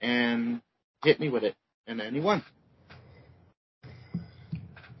singlet and hit me with it, and then he won.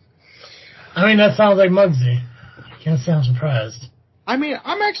 I mean, that sounds like Muggsy. I can't say I'm surprised. I mean,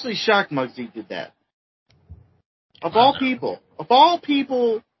 I'm actually shocked Muggsy did that. Of all people,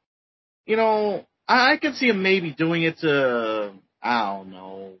 I could see him maybe doing it to, I don't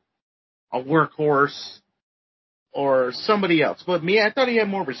know, a workhorse or somebody else. But me, I thought he had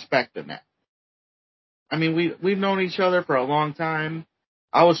more respect than that. I mean, we've known each other for a long time.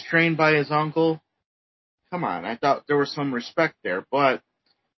 I was trained by his uncle. Come on, I thought there was some respect there, but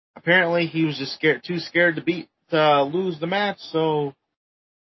apparently he was just too scared to lose the match, so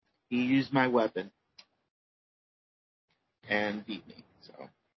he used my weapon and beat me. So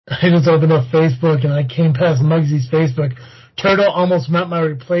I just opened up Facebook and I came past Muggsy's Facebook. Turtle almost met my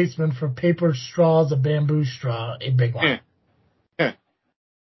replacement for paper straws, a bamboo straw, a big one.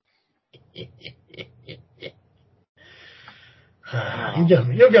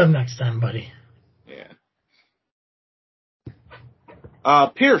 You'll get him next time, buddy. Yeah.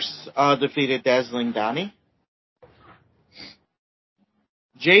 Pierce defeated Dazzling Donnie.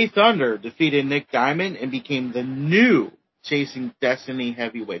 Jay Thunder defeated Nick Diamond and became the new Chasing Destiny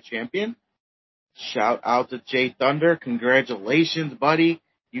heavyweight champion. Shout out to Jay Thunder. Congratulations, buddy.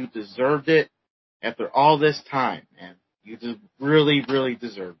 You deserved it after all this time, man. You just really, really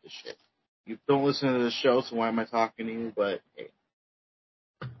deserve this shit. You don't listen to the show, so why am I talking to you? But hey.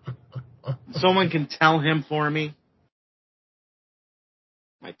 Someone can tell him for me.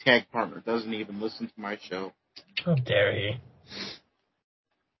 My tag partner doesn't even listen to my show. How dare he?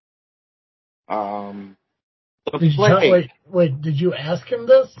 Wait, did you ask him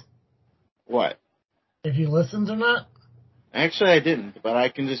this? What? If he listens or not? Actually, I didn't, but I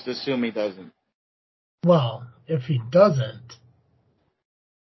can just assume he doesn't. Well, if he doesn't...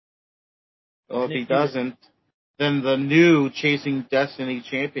 Well, if he doesn't, then the new Chasing Destiny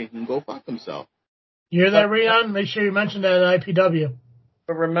champion can go fuck himself. You hear that, Rian? Make sure you mention that at IPW.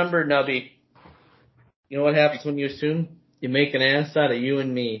 But remember, Nubby, you know what happens when you assume? You make an ass out of you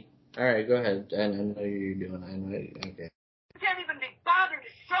and me. All right, go ahead. I know you're doing. I know. Okay. You can't even be bothered to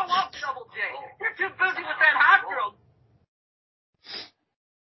show up, Double J. You're too busy with that hot girl.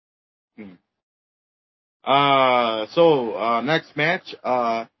 Next match,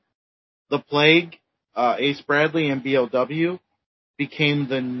 The Plague, Ace Bradley and BOW became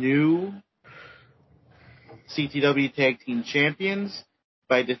the new CTW Tag Team Champions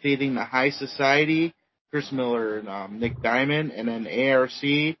by defeating the High Society, Chris Miller and Nick Diamond, and then ARC,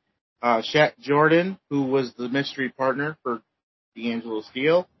 Shaq Jordan, who was the mystery partner for D'Angelo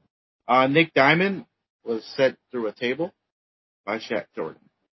Steele. Nick Diamond was set through a table by Shaq Jordan.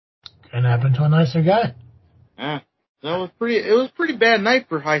 Can happen to a nicer guy. Yeah. It was a pretty bad night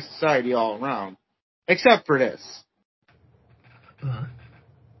for High Society all around. Except for this.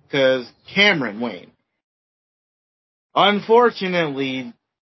 Because Cameron Wayne, unfortunately,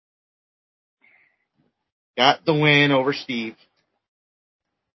 got the win over Steve.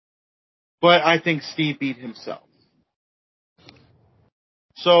 But I think Steve beat himself.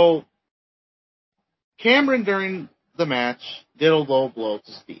 So, Cameron during the match did a low blow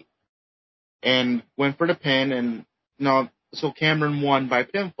to Steve. And went for the pin, and so Cameron won by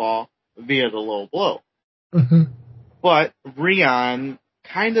pinfall via the low blow. Mm-hmm. But Rion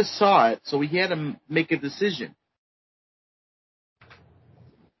kind of saw it, so he had to make a decision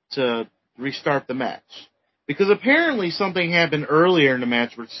to restart the match. Because apparently something happened earlier in the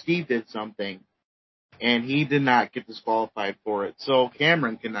match where Steve did something, and he did not get disqualified for it. So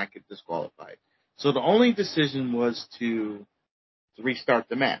Cameron could not get disqualified. So the only decision was to restart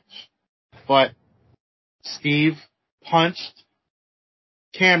the match. But Steve punched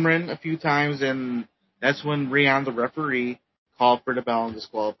Cameron a few times, and that's when Rion, the referee, called for the bell and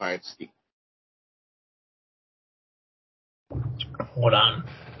disqualified Steve. Hold on.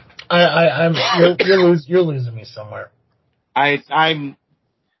 You're losing me somewhere.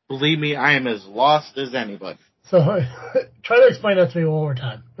 Believe me, I am as lost as anybody. So try to explain that to me one more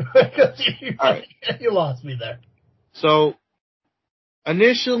time. Because Right. You lost me there. So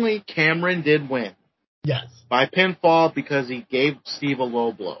initially, Cameron did win. Yes. By pinfall because he gave Steve a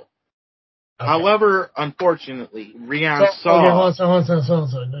low blow. Okay. However, unfortunately, Rion saw... Okay, hold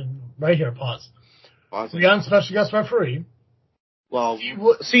on. Right here, pause. Rion, special guest referee. Well,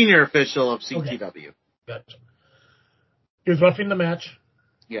 senior official of CTW. Okay. Gotcha. He was roughing the match.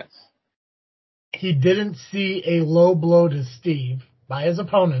 Yes. He didn't see a low blow to Steve by his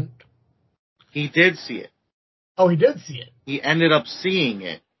opponent. He did see it. Oh, he did see it. He ended up seeing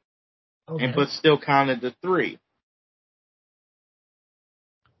it. Okay. But still counted to 3.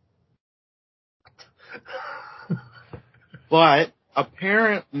 But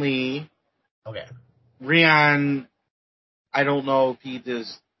apparently, okay, Rion, I don't know if he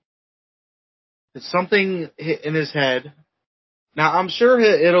just did something in his head. Now I'm sure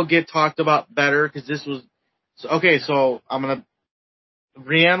it'll get talked about better because this was okay. So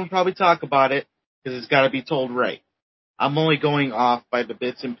Rion will probably talk about it because it's got to be told right. I'm only going off by the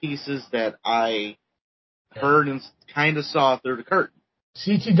bits and pieces that I heard and kind of saw through the curtain.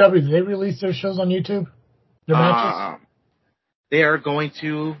 CTW, did they release their shows on YouTube? Their matches? They are going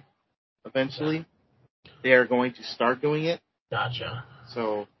to eventually. Yeah. They are going to start doing it. Gotcha.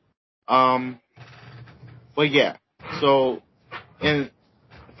 So, but yeah. So, and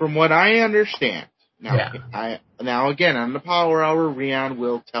from what I understand, now again on the Power Hour, Rion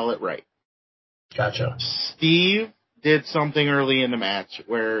will tell it right. Gotcha. Steve did something early in the match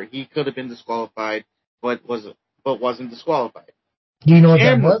where he could have been disqualified, but wasn't disqualified. Do you know what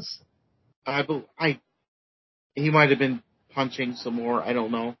that was? He might have been punching some more. I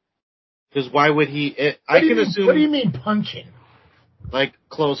don't know. Because why would he? Assume. What do you mean punching? Like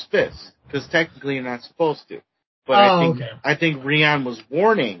closed fists. Because technically you're not supposed to. But I think Rion was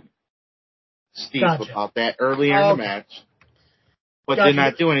warning Steve about that earlier in the match, but did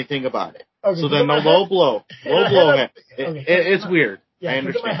not do anything about it. Okay, so then the low blow. It's weird. Yeah, I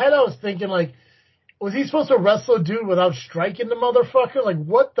understand. In my head I was thinking like, was he supposed to wrestle a dude without striking the motherfucker? Like,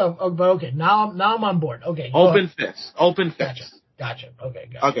 what the... But okay, now I'm on board. Okay, Open fist. Gotcha. Okay,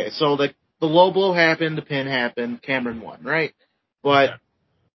 Okay, so the low blow happened, the pin happened, Cameron won, right? But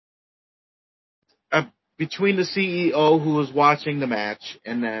between the CEO who was watching the match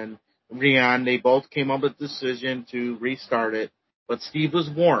and then Rion, they both came up with a decision to restart it, but Steve was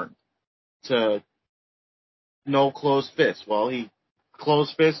warned to no closed fist. Well, he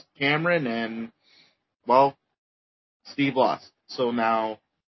closed fist Cameron and... Well, Steve lost. So now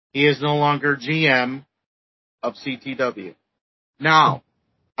he is no longer GM of CTW. Now,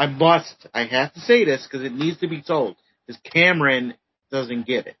 I have to say this because it needs to be told. Because Cameron doesn't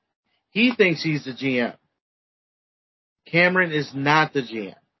get it. He thinks he's the GM. Cameron is not the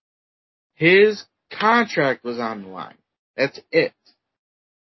GM. His contract was on the line. That's it.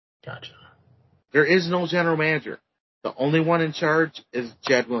 Gotcha. There is no general manager. The only one in charge is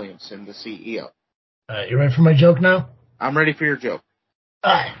Jed Williamson, the CEO. You ready for my joke now? I'm ready for your joke.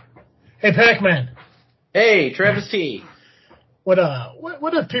 Alright. Hey, Pac-Man. Hey, Travis T. What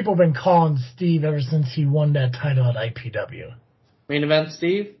have people been calling Steve ever since he won that title at IPW? Main event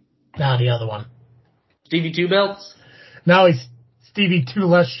Steve? Nah, the other one. Stevie Two Belts? Now he's Stevie Two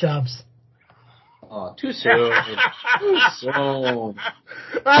Less Jobs. Oh, too soon. Too soon.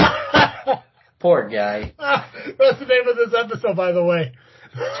 Poor guy. That's the name of this episode, by the way.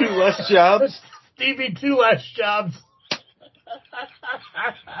 2 less jobs? Stevie Two Less Jobs.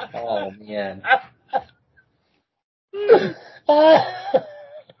 Oh, man.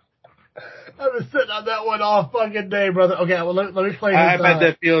 I've been sitting on that one all fucking day, brother. Okay, well, let me play this. I bet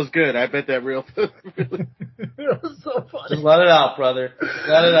that feels good. I bet that real feels really It was so funny. Just let it out, brother.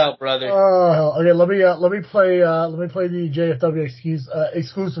 Let it out, brother. Okay, let me play the JFW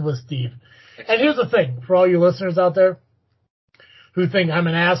exclusive with Steve. And here's the thing, for all you listeners out there who think I'm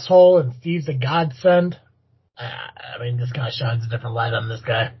an asshole and Steve's a godsend, I mean, this guy shines a different light on this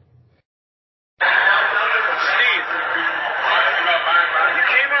guy. Steve, you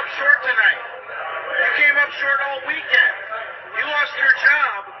came up short tonight. You came up short all weekend. You lost your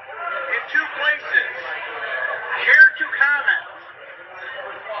job in 2 places. Care to comment?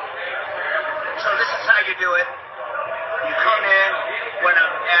 So this is how you do it. You come in when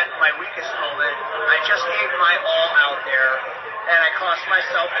I'm at my weakest moment. I just gave my all out there, and I cost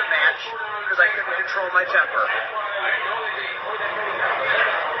myself the match because I couldn't control my temper.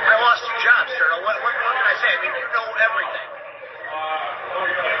 I lost 2 jobs, Turtle. What can I say? I mean, you know everything.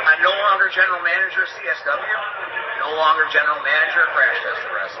 I'm no longer general manager of CSW. No longer general manager of Crash Test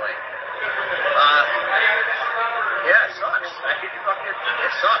Wrestling. Yeah, it sucks.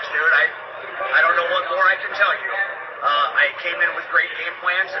 It sucks, dude. I don't know what more I can tell you. I came in with great game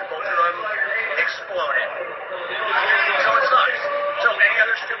plans, and both of them exploded. So it sucks. So any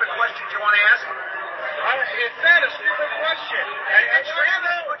other stupid questions you want to ask? It's not a stupid question. And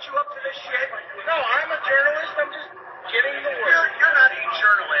Travis put you up to this shit? No, I'm a journalist. I'm just getting the word. You're not a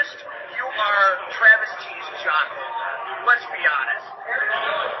journalist. You are Travis T's jockey. Let's be honest.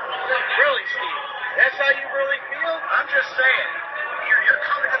 Really, Steve? That's how you really feel? I'm just saying. You're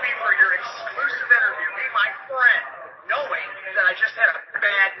coming to me for your exclusive interview. Be my friend. Knowing that I just had a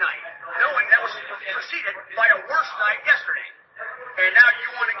bad night. Knowing that was preceded by a worse night yesterday. And now you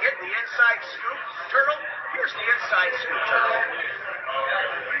want to get the inside scoop, Turtle? Here's the inside scoop, Turtle.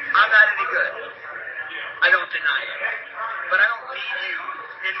 I'm not any good. I don't deny it. But I don't need you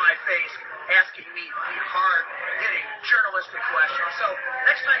in my face asking me the hard-hitting journalistic questions. So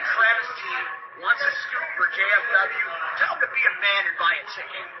next time Travis T wants a scoop for JFW, tell him to be a man and buy a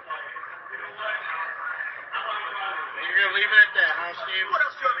ticket. You're going to leave it at that, huh, Steve? What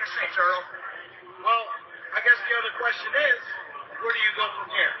else do you want me to say, Turtle? Well, I guess the other question is, where do you go from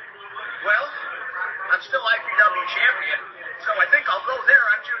here? Well, I'm still IPW champion, so I think I'll go there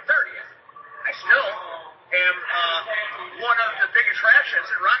on June 30th. I still am one of the big attractions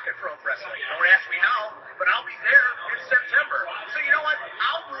in Rocket Pro Wrestling. Don't ask me how, but I'll be there in September. So you know what?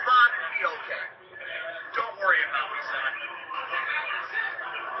 I'll move on and be okay. Don't worry about me, son.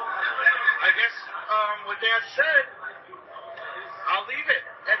 I guess, with that said, I'll leave it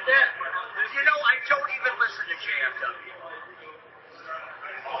at that. You know, I don't even listen to JFW.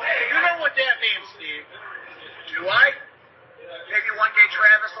 You know what that means, Steve. Do I? Maybe one day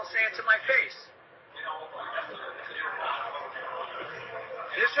Travis will say it to my face.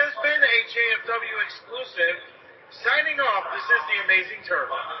 This has been a JFW exclusive. Signing off, this is the Amazing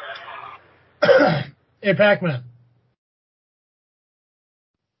Turtle. Hey, Pac-Man.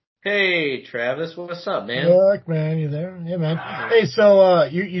 Hey, Travis, what's up, man? Pac-Man, you there? Hey, man. Hey, so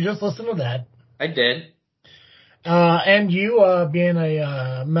you just listened to that. I did. And you being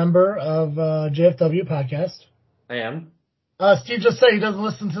a member of JFW podcast. I am. Steve just said he doesn't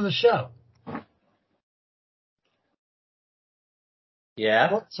listen to the show.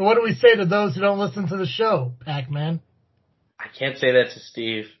 Yeah? So what do we say to those who don't listen to the show, Pac-Man? I can't say that to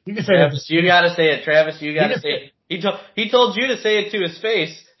Steve. You can say Travis, that to Steve. you gotta say it. Travis, you gotta can say it. He told you to say it to his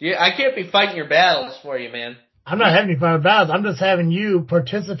face. I can't be fighting your battles for you, man. I'm not having any fun battles. I'm just having you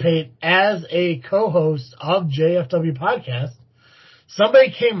participate as a co-host of JFW podcast.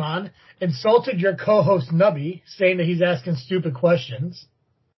 Somebody came on, insulted your co-host Nubby, saying that he's asking stupid questions.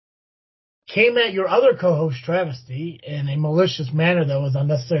 Came at your other co-host Travesty in a malicious manner that was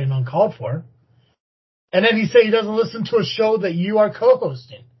unnecessary and uncalled for. And then he said he doesn't listen to a show that you are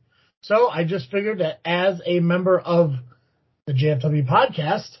co-hosting. So I just figured that as a member of the JFW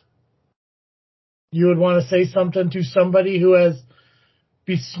podcast, you would want to say something to somebody who has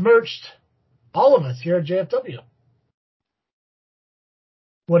besmirched all of us here at JFW.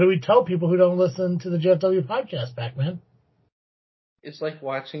 What do we tell people who don't listen to the JFW podcast, Pac-Man? It's like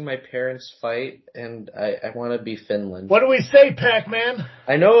watching my parents fight, and I want to be Finland. What do we say, Pac-Man?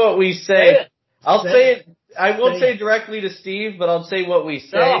 I know what we say. Say it. I'll say it. I won't Say say it directly to Steve, but I'll say what we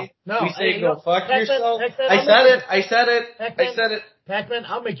say. No. We say, Hey, go fuck Pac-Man, yourself. Pac-Man, I said it. Pac-Man,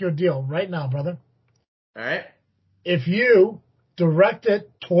 I'll make you a deal right now, brother. All right. If you direct it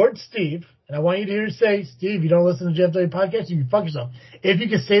towards Steve, and I want you to hear say, Steve, you don't listen to JFW podcast, you can fuck yourself. If you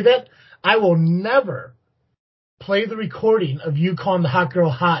can say that, I will never play the recording of you calling the hot girl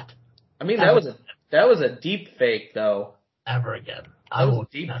hot. I mean, that was a deep fake, though. Ever again. That was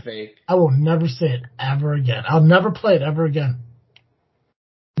a deep fake. I will never say it ever again. I'll never play it ever again.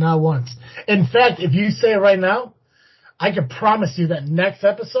 Not once. In fact, if you say it right now, I can promise you that next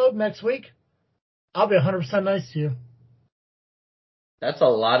episode, next week, I'll be 100% nice to you. That's a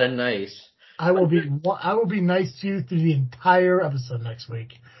lot of nice. I will be nice to you through the entire episode next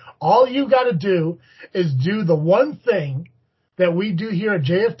week. All you got to do is do the one thing that we do here at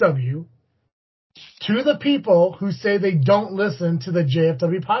JFW to the people who say they don't listen to the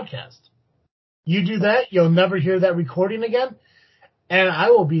JFW podcast. You do that, you'll never hear that recording again, and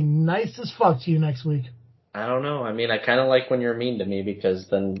I will be nice as fuck to you next week. I don't know. I mean, I kind of like when you're mean to me because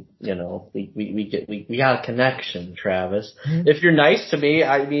then, you know, we got a connection, Travis. Mm-hmm. If you're nice to me,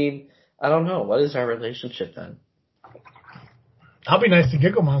 I mean, I don't know. What is our relationship then? I'll be nice to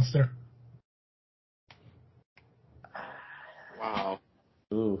Giggle Monster. Wow.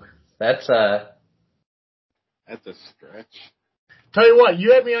 Ooh, that's a stretch. Tell you what,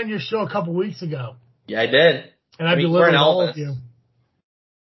 you had me on your show a couple weeks ago. Yeah, I did. And I delivered all of you.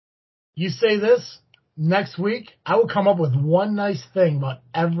 You say this, next week, I will come up with one nice thing about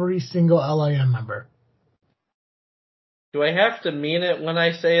every single LIM member. Do I have to mean it when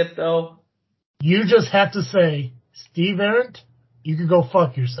I say it, though? You just have to say, Steve Arendt, you can go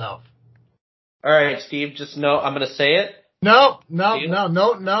fuck yourself. All right, Steve, just know I'm going to say it. No.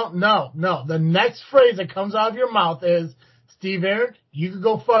 The next phrase that comes out of your mouth is, Steve Arendt, you can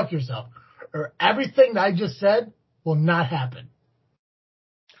go fuck yourself. Or everything that I just said will not happen.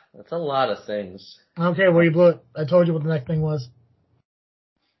 That's a lot of things. Okay, well, you blew it. I told you what the next thing was.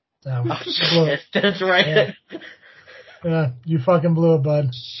 So, oh, shit. That's right. Yeah, you fucking blew it, bud.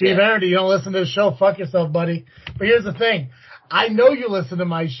 Steve Arendt, you don't listen to the show, fuck yourself, buddy. But here's the thing. I know you listen to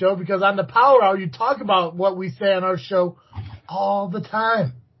my show because on the Power Hour, you talk about what we say on our show all the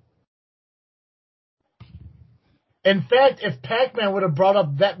time. In fact, if Pac-Man would have brought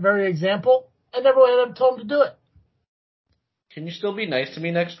up that very example, I never would have told him to do it. Can you still be nice to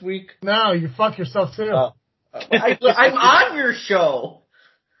me next week? No, you fuck yourself too. I'm on your show.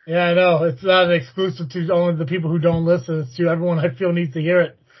 Yeah, I know. It's not an exclusive to only the people who don't listen. It's to everyone I feel needs to hear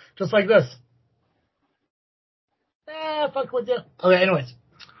it. Just like this. Fuck with you. Okay, anyways.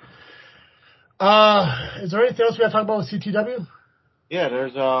 Is there anything else we got to talk about with CTW? Yeah,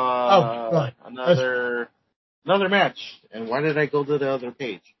 there's right. another match. And why did I go to the other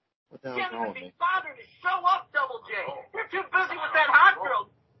page? What the hell's Can't wrong even with be me? bothered to show up, Double J. You're too busy with that hot girl.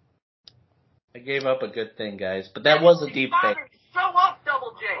 I gave up a good thing, guys, but that was a deep thing. Show up,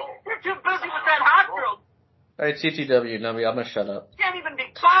 Double J. You're too busy with that hot girl. All right, CTW, Nummy, I'm gonna shut up. Can't even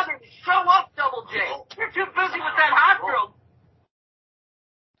be bothered to show up, Double J. You're too busy with that hot girl.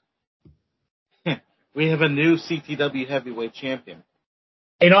 We have a new CTW heavyweight champion.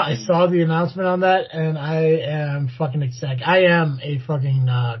 You know, I saw the announcement on that, and I am fucking ecstatic. I am a fucking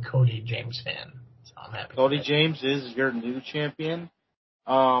Cody James fan, so I'm happy. Cody James is your new champion.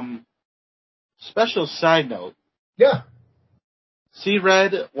 Special side note. Yeah.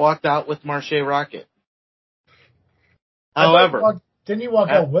 C-Red walked out with Marche Rocket. However, didn't he walk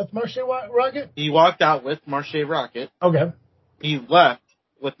out with Marche Rocket? He walked out with Marche Rocket. Okay. He left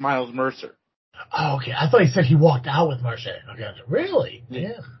with Miles Mercer. Oh, okay. I thought he said he walked out with Marche. Okay. Really?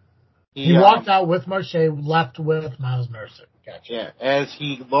 Damn. He Yeah. walked out with Marche, left with Miles Mercer. Gotcha. Yeah, as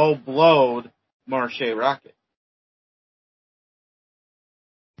he low-blowed Marche Rocket.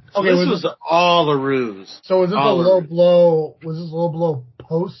 So okay, this was all a ruse. So was this a low blow? Was this a low blow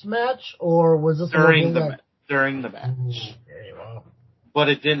post match, or was this during the match? Okay, wow. But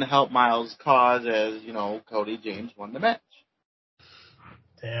it didn't help Miles' cause, as you know, Cody James won the match.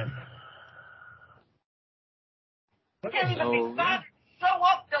 Damn. Can't even be bothered. Show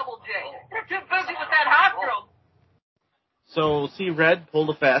up, Double J. You're too busy with that hot girl. So C-Red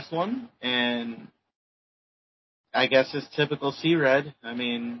pulled a fast one, and I guess it's typical C-Red. I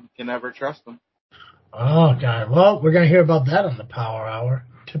mean, can never trust him. Oh, God. Well, we're going to hear about that on the Power Hour.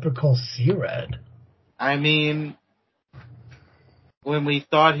 Typical C-Red. I mean, when we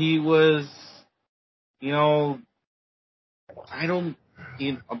thought he was,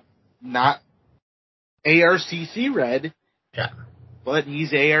 not ARCC Red. Yeah. But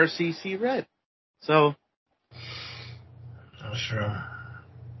he's ARCC Red. So. Not sure.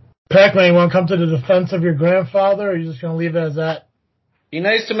 Pac-Man, you want to come to the defense of your grandfather, or are you just going to leave it as that? Be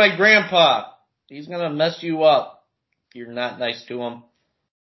nice to my grandpa. He's going to mess you up. You're not nice to him.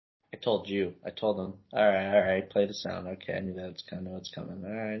 I told you. I told him. All right. Play the sound. Okay, I knew that's kind of what's coming.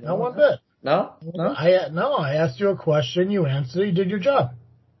 All right. Not one bit. No? I asked you a question. You answered. You did your job.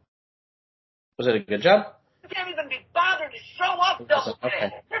 Was it a good job? You can't even be bothered to show up, Double J.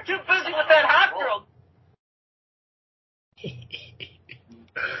 Okay. You're too busy with that hot girl.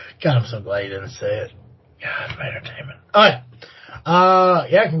 God, I'm so glad you didn't say it. God, my entertainment. All right.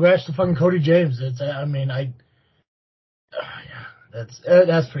 Yeah, congrats to fucking Cody James.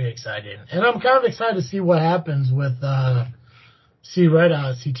 That's pretty exciting. And I'm kind of excited to see what happens with, C-Red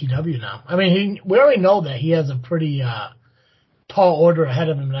out of CTW now. I mean, we already know that he has a pretty, tall order ahead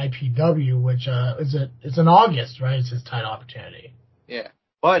of him in IPW, which, it's in August, right? It's his title opportunity. Yeah.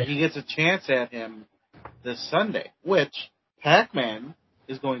 But he gets a chance at him this Sunday, which Pac-Man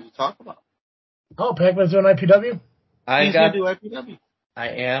is going to talk about. Oh, Pac-Man's doing IPW? He's going to do IPW. I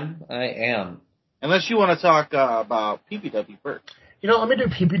am. Unless you want to talk about PPW first. You know, let me do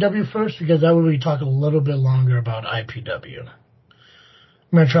PPW first, because that way we talk a little bit longer about IPW.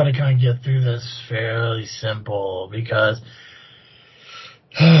 I'm going to try to kind of get through this fairly simple, because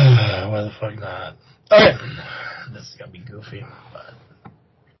why the fuck not? Okay. This is going to be goofy, but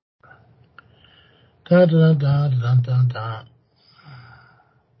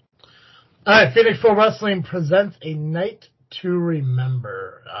Alright, Phoenix Pro Wrestling presents a night to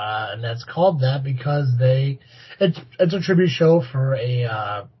remember, and that's called that because it's a tribute show for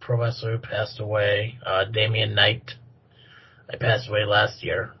a pro wrestler who passed away, Damian Knight. I passed away last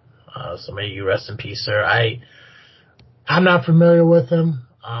year, so may you rest in peace, sir. I'm not familiar with him,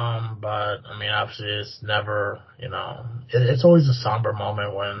 but I mean, obviously it's never, it's always a somber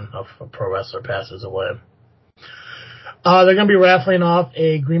moment when a pro wrestler passes away. They're going to be raffling off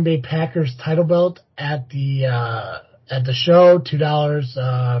a Green Bay Packers title belt at the show,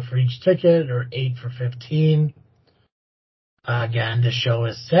 $2 for each ticket, or $8 for 15. Again, this show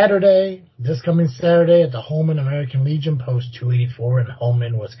is this coming Saturday at the Holman American Legion, Post 284 in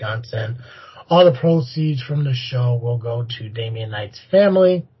Holman, Wisconsin. All the proceeds from the show will go to Damian Knight's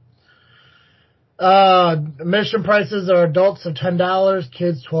family. Admission prices are adults of $10,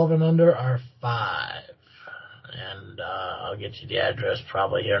 kids 12 and under are $5. And I'll get you the address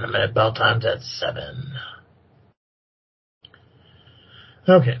probably here in a minute. Bell time's at 7.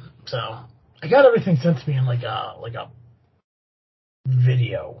 Okay, so I got everything sent to me in like a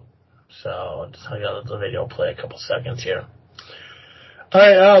video. So I got the video play a couple seconds here.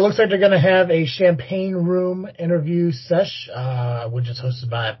 Alright, looks like they're going to have a Champagne Room interview sesh, which is hosted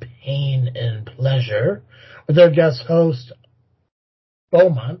by Pain and Pleasure, with their guest host,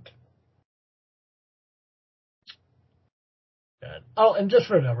 Beaumont. Oh, and just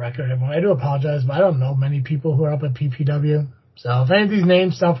for the record, everyone, I do apologize, but I don't know many people who are up at PPW. So if any of these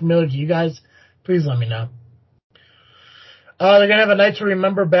names sound familiar to you guys, please let me know. They're going to have a Night to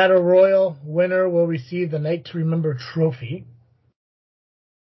Remember Battle Royal. Winner will receive the Night to Remember trophy.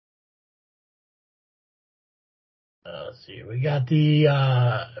 Let's see. We got the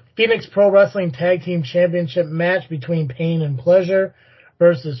Phoenix Pro Wrestling Tag Team Championship match between Pain and Pleasure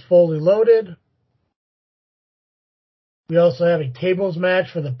versus Fully Loaded. We also have a tables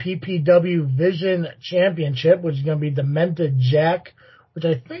match for the PPW Vision Championship, which is going to be Demented Jack, which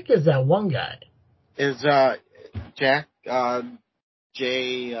I think is that one guy. Is Jack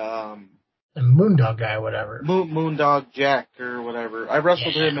J and Moondog guy or whatever. Moondog Jack or whatever. I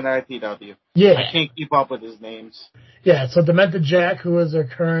wrestled him in IPW. Yeah. I can't keep up with his names. Yeah, so Demented Jack, who is their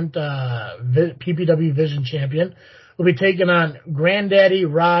current PPW Vision champion, will be taking on Granddaddy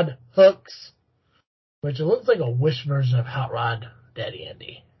Rod Hooks, which it looks like a Wish version of Hot Rod Daddy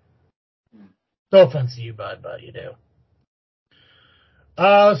Andy. No offense to you, bud, but you do.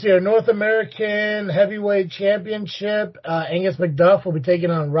 Let's see, our North American Heavyweight Championship, Angus McDuff will be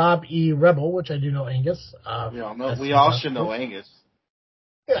taking on Rob E. Rebel, which I do know Angus. We all should know Angus.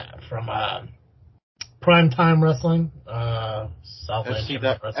 Yeah, from Primetime Wrestling, Southland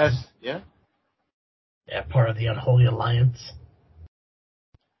Wrestling. Yeah, part of the Unholy Alliance.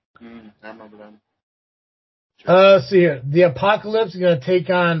 I remember them. Let's see here. The Apocalypse is going to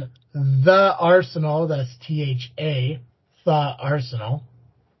take on The Arsenal. That's THA. The Arsenal.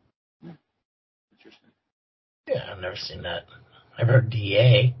 Interesting. Yeah, I've never seen that. I've heard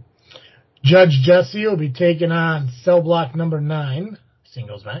DA. Judge Jesse will be taking on Cell Block number 9,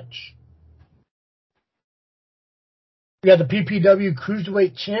 singles match. We got the PPW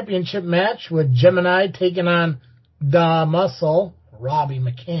Cruiserweight Championship match with Gemini taking on Da Muscle, Robbie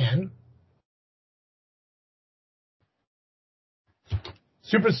McCann.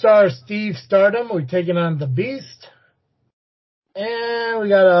 Superstar Steve Stardom will be taking on The Beast. And we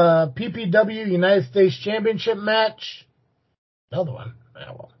got a PPW United States Championship match. Another one.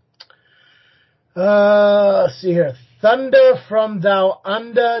 Let's see here. Thunder from Down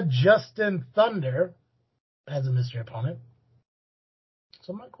Under, Justin Thunder as a mystery opponent.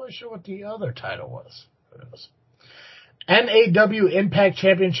 So I'm not quite sure what the other title was. NAW Impact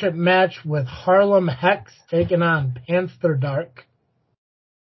Championship match with Harlem Hex taking on Panther Dark.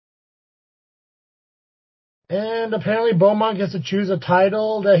 And apparently Beaumont gets to choose a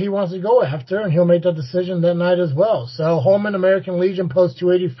title that he wants to go after, and he'll make that decision that night as well. So Holman American Legion Post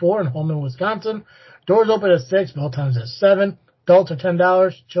 284 in Holman, Wisconsin. Doors open at 6, bell times at 7. Adults are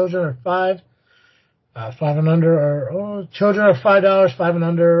 $10, children are 5. 5 and under children are $5, 5 and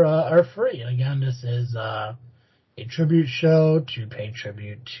under are free. And again, this is a tribute show to pay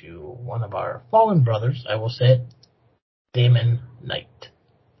tribute to one of our fallen brothers, I will say it, Damon Knight.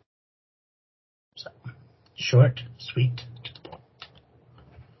 So, short, sweet, to the point.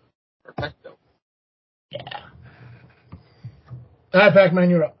 Perfecto. Yeah. All right, Pac-Man,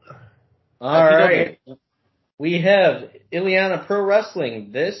 you're up. All right. We have Ileana Pro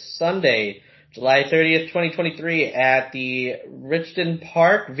Wrestling this Sunday, July 30th, 2023 at the Richton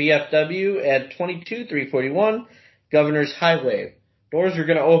Park, VFW at 22341 Governor's Highway. Doors are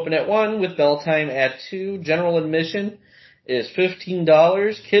going to open at 1 with bell time at 2. General admission is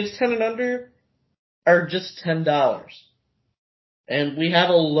 $15. Kids 10 and under are just $10. And we have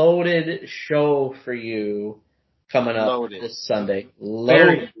a loaded show for you coming up this Sunday.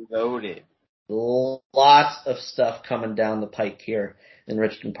 Very loaded. Lots of stuff coming down the pike here in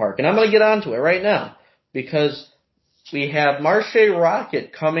Richmond Park. And I'm going to get onto it right now because we have Marche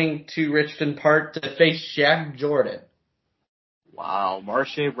Rocket coming to Richmond Park to face Shaq Jordan. Wow.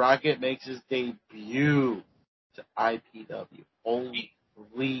 Marche Rocket makes his debut to IPW. Holy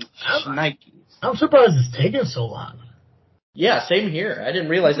shnikes. I'm surprised it's taking so long. Yeah, same here. I didn't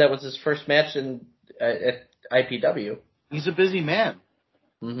realize that was his first match at IPW. He's a busy man.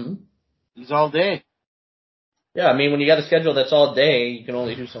 Mm-hmm. He's all day. Yeah, I mean, when you got a schedule that's all day, you can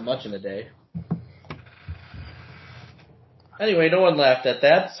only do so much in a day. Anyway, no one laughed at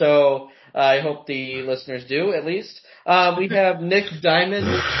that, so I hope the listeners do, at least. We have Nick Diamond.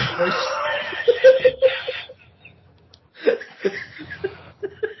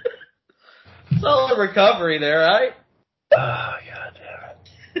 Solid recovery there, right? Oh, God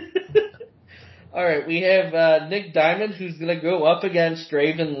damn it. All right, we have Nick Diamond, who's going to go up against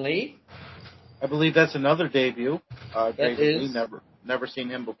Draven Lee. I believe that's another debut. That is. Lee, never seen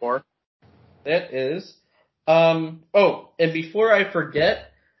him before. That is. And before I forget,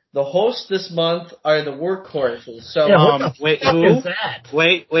 the hosts this month are the workhorses. So, wait, who? Is that?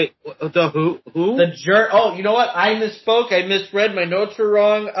 Wait, the who? The jerk. Oh, you know what? I misspoke. I misread. My notes were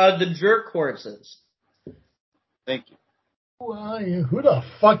wrong. The jerk horses. Thank you. Well, who the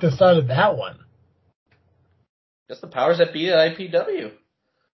fuck decided that one? Just the powers that be at IPW.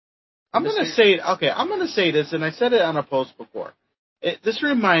 I'm going to say this, and I said it on a post before. This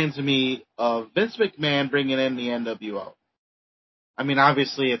reminds me of Vince McMahon bringing in the NWO. I mean,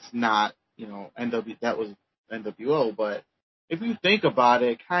 obviously it's not, that was NWO, but if you think about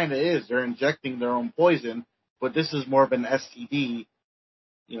it, it kind of is. They're injecting their own poison, but this is more of an STD,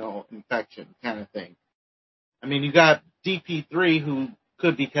 infection kind of thing. I mean, you got DP3, who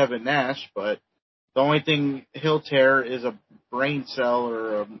could be Kevin Nash, but the only thing he'll tear is a brain cell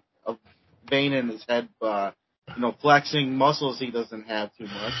or a vein in his head, flexing muscles he doesn't have too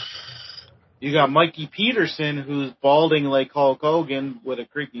much. You got Mikey Peterson, who's balding like Hulk Hogan with a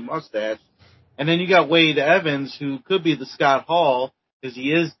creepy mustache. And then you got Wade Evans, who could be the Scott Hall, because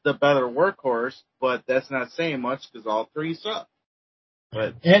he is the better workhorse, but that's not saying much because all three suck.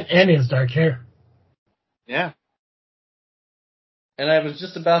 But and he has dark hair. Yeah. And I was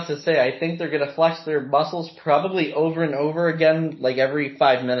just about to say, I think they're going to flex their muscles probably over and over again, like every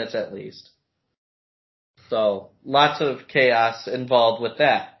 5 minutes at least. So, lots of chaos involved with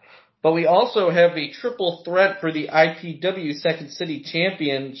that. But we also have a triple threat for the IPW Second City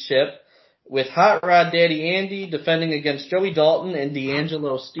Championship with Hot Rod Daddy Andy defending against Joey Dalton and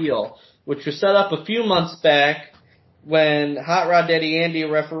D'Angelo Steele, which was set up a few months back when Hot Rod Daddy Andy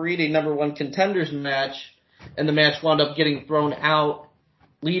refereed a number one contenders match, and the match wound up getting thrown out,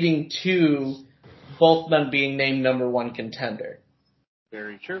 leading to both men being named number one contender.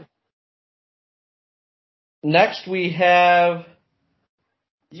 Very true. Next we have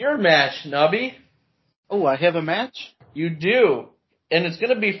your match, Nubby. Oh, I have a match? You do. And it's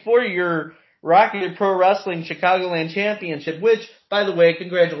going to be for your Rocket Pro Wrestling Chicagoland Championship, which, by the way,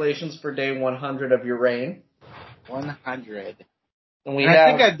 congratulations for day 100 of your reign. 100. And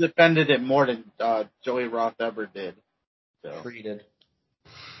I think I defended it more than Joey Roth ever did. So. Treated.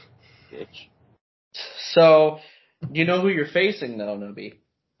 Bitch. So, you know who you're facing, though, Nubby?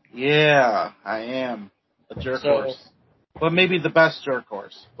 Yeah, I am. A jerk horse. But maybe the best jerk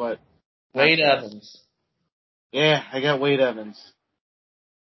horse. But Wade Evans. Yeah, I got Wade Evans.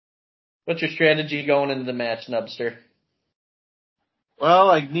 What's your strategy going into the match, Nubster? Well,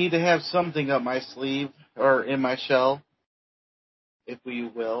 I need to have something up my sleeve, or in my shell, if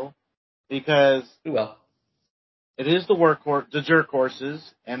you will. Because we will. It is the jerk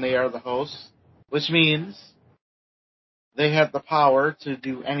horses, and they are the hosts, which means they have the power to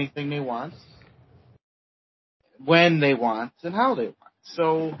do anything they want, when they want, and how they want.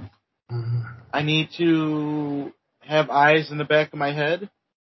 So I need to have eyes in the back of my head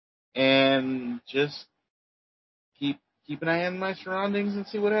and just keep an eye on my surroundings and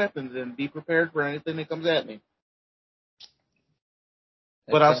see what happens and be prepared for anything that comes at me.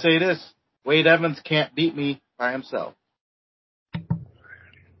 But I'll say this, Wade Evans can't beat me by himself.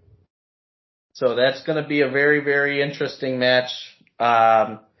 So that's going to be a very, very interesting match.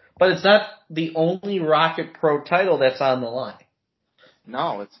 But it's not the only Rocket Pro title that's on the line.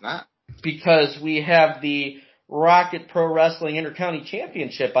 No, it's not. Because we have the Rocket Pro Wrestling Intercounty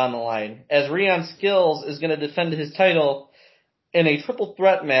Championship on the line, as Rion Skills is going to defend his title in a triple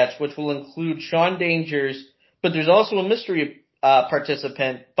threat match, which will include Shawn Dangers, but there's also a mystery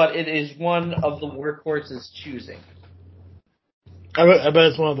participant, but it is one of the workhorses choosing. I bet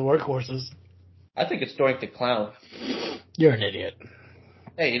it's one of the workhorses. I think it's Doink the Clown. You're an idiot.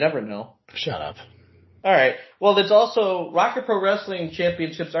 Hey, you never know. Shut up. All right. Well, there's also Rocket Pro Wrestling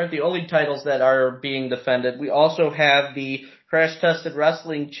Championships aren't the only titles that are being defended. We also have the Crash Tested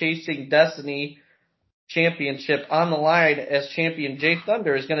Wrestling Chasing Destiny Championship on the line, as champion Jay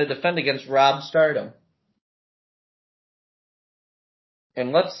Thunder is going to defend against Rob Stardom.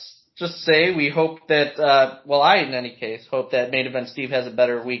 And let's just say we hope that, I in any case hope that Main Event Steve has a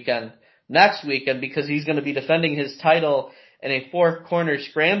better weekend next weekend, because he's going to be defending his title in a four-corner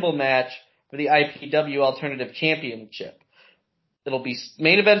scramble match for the IPW Alternative Championship. It'll be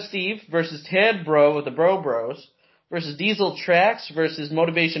Main Event Steve versus Tad Bro with the Bro Bros versus Diesel Trax versus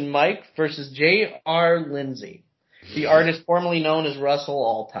Motivation Mike versus J.R. Lindsay, the artist formerly known as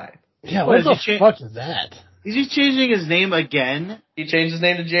Russell Alltime. Yeah, what the fuck is that? Is he changing his name again? He changed his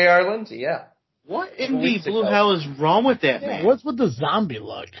name to J.R. Lindsay, yeah. What in the blue hell is wrong with that man? What's with the zombie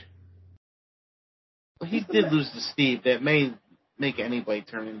look? Well, he did lose to Steve. That may make anybody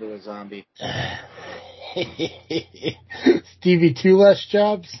turn into a zombie. Stevie, 2 less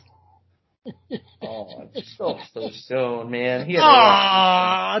jobs? Oh, it's so soon, man. Damn!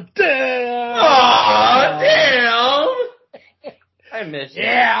 Aw, damn! I miss you.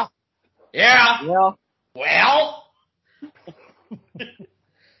 Yeah! Well.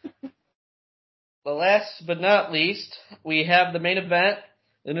 But last but not least, we have the main event,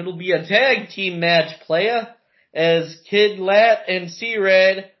 and it'll be a tag team match, playa, as Kid Lat and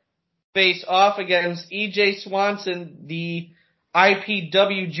C-Red face off against EJ Swanson, the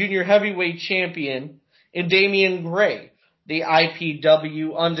IPW Junior Heavyweight Champion, and Damian Gray, the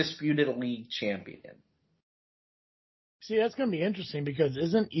IPW Undisputed League Champion. See, that's going to be interesting, because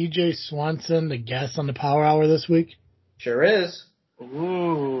isn't EJ Swanson the guest on the Power Hour this week? Sure is.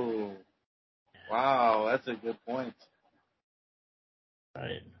 Ooh. Wow, that's a good point.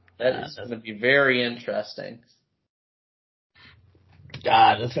 Right. That is going to be very interesting.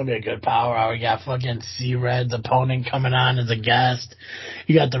 God, that's going to be a good Power Hour. You got fucking C-Red's opponent coming on as a guest.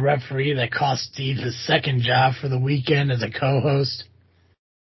 You got the referee that cost Steve his second job for the weekend as a co-host.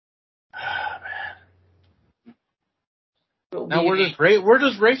 Now, where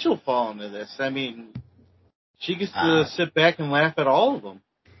does Rachel fall into this? I mean, she gets to sit back and laugh at all of them.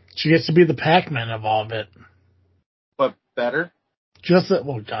 She gets to be the Pac-Man of all of it. But better?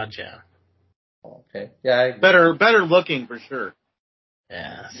 God, yeah. Okay. Yeah. Better looking for sure.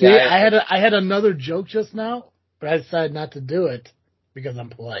 Yeah. See, yeah, I had another joke just now, but I decided not to do it because I'm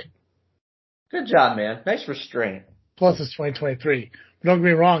polite. Good job, man. Nice restraint. Plus, it's 2023. But don't get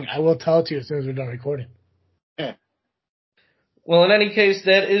me wrong, I will tell it to you as soon as we're done recording. Yeah. Well, in any case,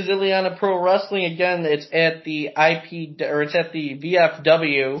 that is Ileana Pro Wrestling. Again, it's at the it's at the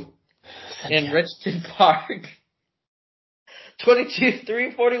VFW in Richmond Park.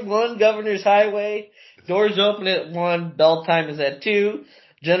 22341 Governor's Highway. Doors open at 1. Bell time is at 2.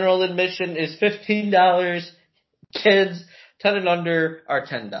 General admission is $15. Kids 10 and under are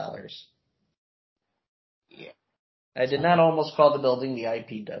 $10. Yeah. I did not almost call the building the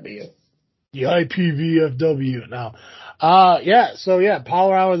IPW. The IPVFW now.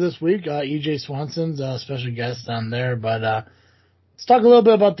 Power Hour this week. EJ Swanson's special guest on there. But let's talk a little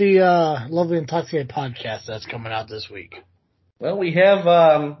bit about the Lovely Intoxicated podcast that's coming out this week. Well, we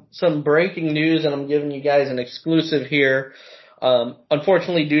have some breaking news, and I'm giving you guys an exclusive here.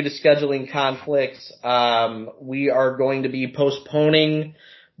 Unfortunately, due to scheduling conflicts, we are going to be postponing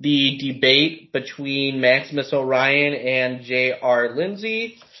the debate between Maximus Orion and J.R.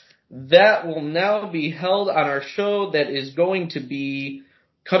 Lindsay. That will now be held on our show that is going to be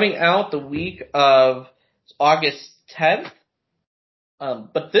coming out the week of August 10th.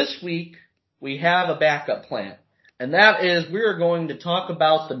 But this week, we have a backup plan. And that is, we're going to talk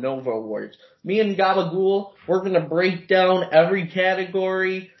about the Nova Awards. Me and Gabagool, we're going to break down every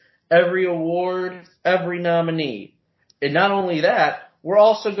category, every award, every nominee. And not only that, we're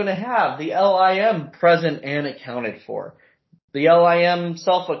also going to have the LIM present and accounted for. The LIM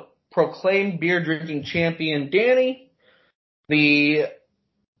self-proclaimed beer-drinking champion, Danny, the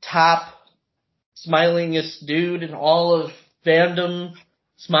top smilingest dude in all of fandom,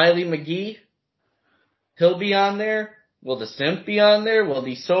 Smiley McGee. He'll be on there. Will the simp be on there? Will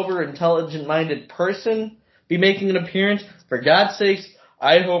the sober, intelligent-minded person be making an appearance? For God's sakes,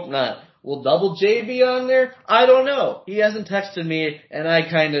 I hope not. Will Double J be on there? I don't know. He hasn't texted me, and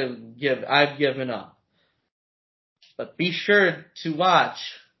I've given up. But be sure to watch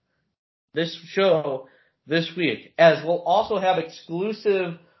this show this week, as we'll also have an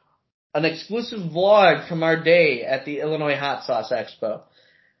exclusive vlog from our day at the Illinois Hot Sauce Expo,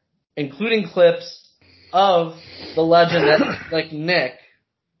 including clips of the legend like Nick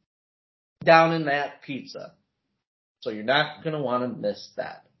down in that pizza. So you're not going to want to miss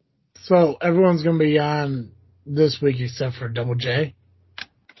that. So everyone's going to be on this week except for Double J?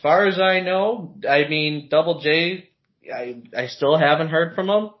 As far as I know, I mean, Double J, I still haven't heard from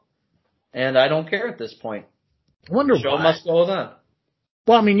him, and I don't care at this point. I wonder the show why. Must go on.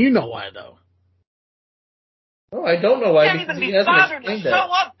 Well, I mean, you know why, though. Oh, I don't know why, Can't because even he be hasn't bothered to explained show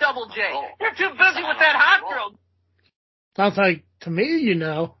it. up, Double J. You're too busy with that hot girl. Sounds like, to me, you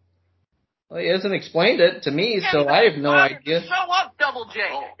know. Well, he hasn't explained it to me, so I have no idea. Show up, Double J.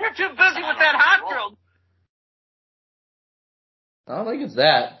 You're too busy with that hot girl. I don't think it's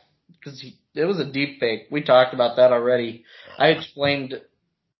that, because it was a deep fake. We talked about that already. I explained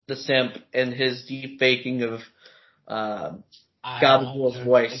the simp and his deep faking of Gabagool's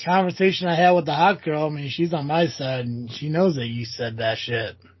voice. The conversation I had with the hot girl, I mean, she's on my side, and she knows that you said that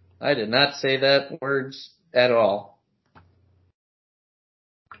shit. I did not say that words at all.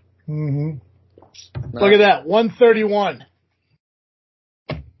 Mm-hmm. No. Look at that, 131.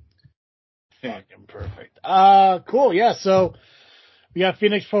 Fucking perfect. Cool, yeah, so we got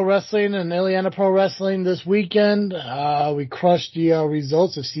Phoenix Pro Wrestling and Ileana Pro Wrestling this weekend. We crushed the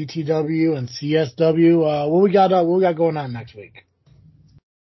results of CTW and CSW. What we got going on next week?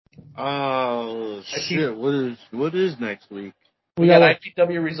 Shit, what is next week? We got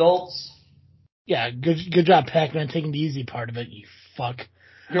IPW results. Yeah, good job, Pac-Man, taking the easy part of it, you fuck.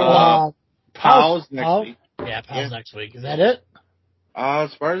 Pals next week. Yeah, Pals next week. Is that it?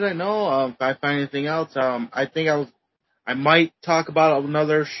 As far as I know, if I find anything else, I think I might talk about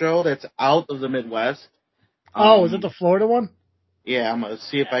another show that's out of the Midwest. Is it the Florida one? Yeah, I'm gonna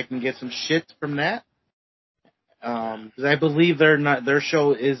see if I can get some shit from that. Because I believe their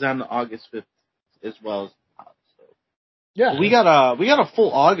show is on August 5th as well as so. Yeah. We got a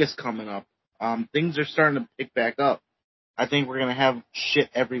full August coming up. Things are starting to pick back up. I think we're gonna have shit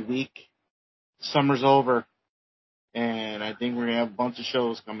every week. Summer's over, and I think we're gonna have a bunch of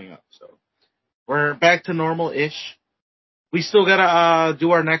shows coming up. So we're back to normal-ish. We still gotta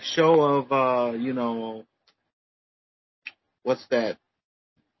do our next show of what's that?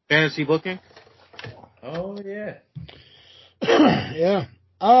 Fantasy booking. Oh yeah. Yeah.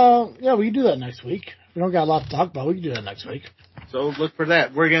 Yeah, we can do that next week. We don't got a lot to talk about. We can do that next week. So look for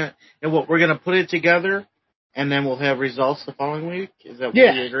that. We're gonna put it together, and then we'll have results the following week. Is that what we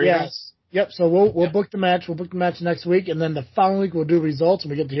agree on? Yes. Yep. So we'll book the match. We'll book the match next week, and then the following week we'll do results,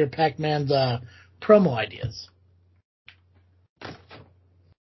 and we get to hear Pac-Man's promo ideas.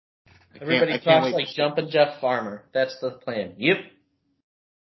 Everybody talks like Jumpin' Jeff Farmer. That's the plan. Yep.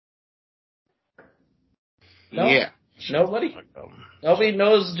 No? Yeah. Nobody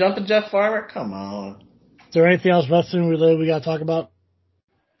knows Jumpin' Jeff Farmer? Come on. Is there anything else wrestling related we got to talk about?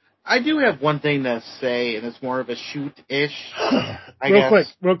 I do have one thing to say, and it's more of a shoot-ish. Real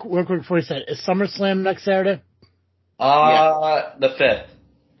quick before you say it. Is SummerSlam next Saturday? The 5th.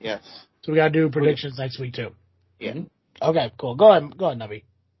 Yes. So we got to do predictions next week, too. Yeah. Okay, cool. Go ahead, Nubby.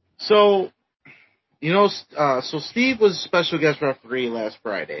 So, so Steve was a special guest referee last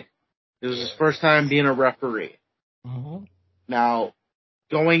Friday. It was his first time being a referee. Mm-hmm. Now,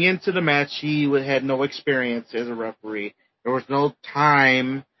 going into the match, he had no experience as a referee. There was no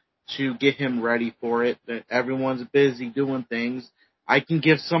time to get him ready for it. Everyone's busy doing things. I can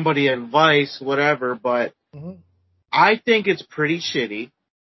give somebody advice, whatever, but I think it's pretty shitty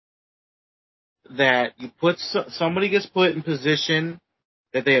that you somebody gets put in position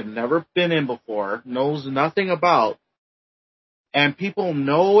that they have never been in before, knows nothing about, and people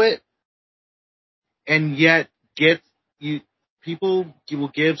know it, and yet people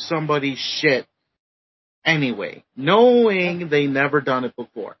will give somebody shit anyway, knowing they never done it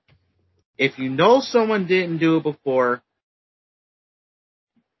before. If you know someone didn't do it before,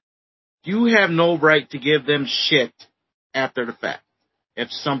 you have no right to give them shit after the fact if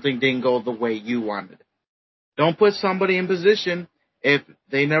something didn't go the way you wanted it. Don't put somebody in position if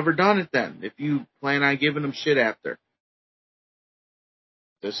they never done it then, if you plan on giving them shit after.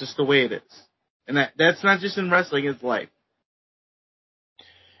 That's just the way it is. And that's not just in wrestling, it's life.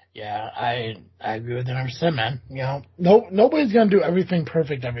 Yeah, I agree with you 100%, man. You know, nobody's gonna do everything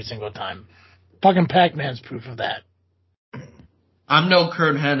perfect every single time. Fucking Pac-Man's proof of that. I'm no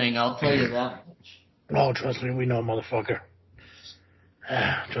Kurt Hennig, I'll tell you that much. Oh, trust me, we know, motherfucker.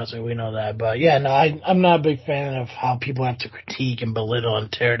 Trust me, we know that. But yeah, no, I'm not a big fan of how people have to critique and belittle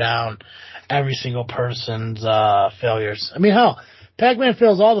and tear down every single person's failures. I mean, hell, Pac-Man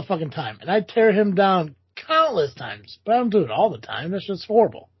fails all the fucking time, and I tear him down countless times, but I don't do it all the time. That's just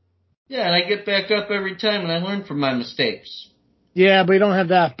horrible. Yeah, and I get back up every time and I learn from my mistakes. Yeah, but you don't have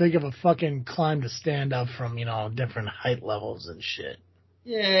that big of a fucking climb to stand up from, different height levels and shit.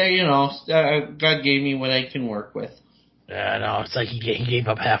 Yeah, God gave me what I can work with. Yeah, no, it's like he gave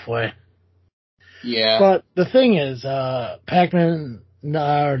up halfway. Yeah. But the thing is, Pac-Man,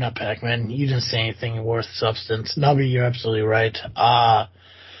 no, or not Pac-Man, you didn't say anything worth substance. Nubby, you're absolutely right.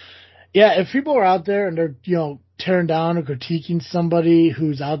 Yeah, if people are out there and they're, tearing down or critiquing somebody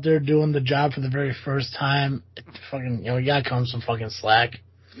who's out there doing the job for the very first time, fucking, you gotta come some fucking slack.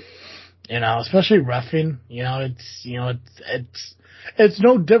 Especially reffing, it's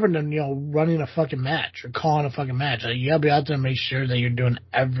no different than, running a fucking match or calling a fucking match. Like, you gotta be out there and make sure that you're doing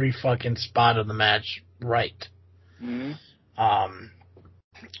every fucking spot of the match right. Mm-hmm.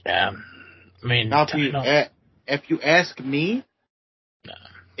 Yeah. I mean, now, if you ask me,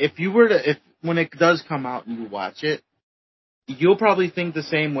 if when it does come out and you watch it, you'll probably think the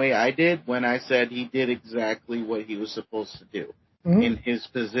same way I did when I said he did exactly what he was supposed to do in his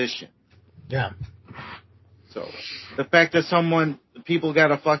position. Yeah. So the fact that people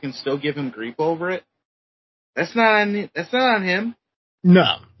gotta fucking still give him grief over it, that's not on him.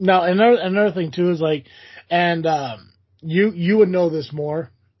 No. Another thing too is like, and you would know this more,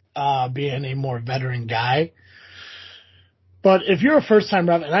 being a more veteran guy. But if you're a first-time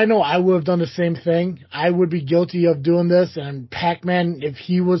ref, and I know I would have done the same thing, I would be guilty of doing this. And Pac-Man, if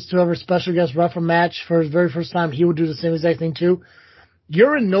he was to ever special guest ref a match for his very first time, he would do the same exact thing too.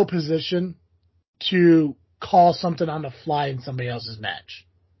 You're in no position to call something on the fly in somebody else's match.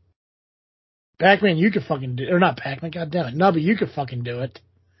 Pac-Man, you could fucking do, or not Pac-Man, goddammit, Nubby, you could fucking do it.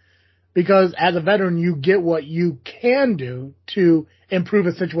 Because as a veteran, you get what you can do to improve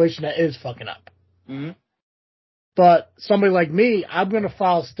a situation that is fucking up. Mm-hmm. But somebody like me, I'm going to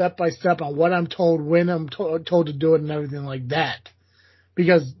follow step by step on what I'm told, when I'm told to do it, and everything like that.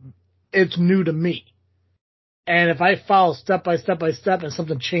 Because it's new to me. And if I follow step by step by step and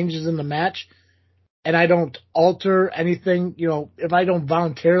something changes in the match, and I don't alter anything, if I don't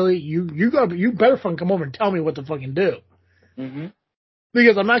voluntarily, you better fucking come over and tell me what to fucking do. Mm-hmm.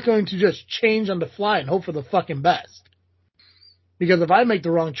 Because I'm not going to just change on the fly and hope for the fucking best. Because if I make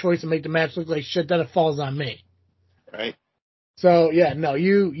the wrong choice and make the match look like shit, then it falls on me. Right. So, yeah, no,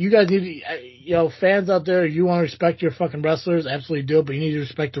 you guys need to, fans out there, if you want to respect your fucking wrestlers, absolutely do it, but you need to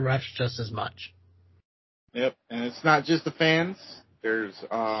respect the refs just as much. Yep, and it's not just the fans. There's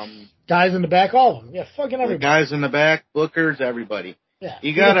guys in the back, all of them. Yeah, fucking everybody. The guys in the back, bookers, everybody. Yeah.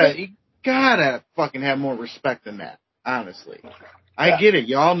 You gotta fucking have more respect than that, honestly. I get it.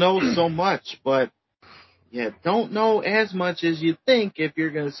 Y'all know so much, but you don't know as much as you think if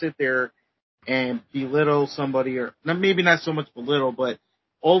you're gonna sit there and belittle somebody, or maybe not so much belittle, but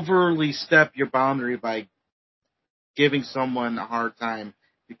overly step your boundary by giving someone a hard time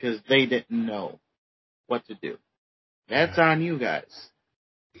because they didn't know what to do. That's on you guys.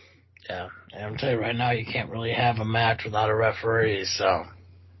 Yeah, and I'm telling you right now, you can't really have a match without a referee, so.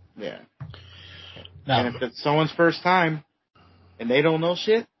 Yeah. No. And if it's someone's first time and they don't know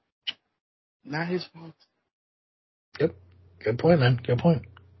shit, not his fault. Good point, man. Good point.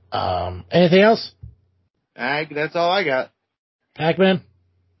 Anything else? That's all I got. Pac-Man?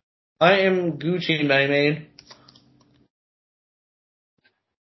 I am Gucci, my man.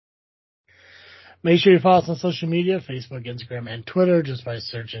 Make sure you follow us on social media, Facebook, Instagram, and Twitter, just by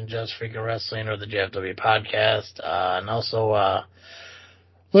searching Just Freaking Wrestling or the JFW Podcast. And also,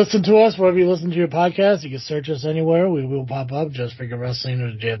 listen to us wherever you listen to your podcast. You can search us anywhere. We will pop up, Just Freaking Wrestling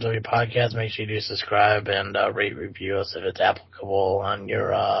or the JFW Podcast. Make sure you do subscribe and rate, review us if it's applicable on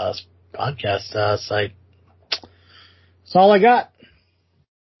your podcast site. That's all I got.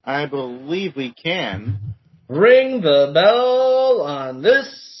 I believe we can ring the bell on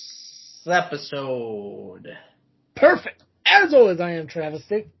this episode. Perfect. As always, I am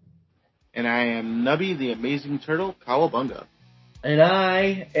Travesty. And I am Nubby, the Amazing Turtle, Cowabunga. And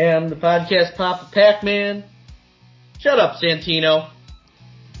I am the podcast Papa Pac-Man. Shut up, Santino.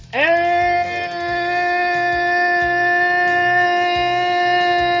 And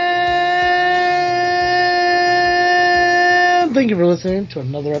thank you for listening to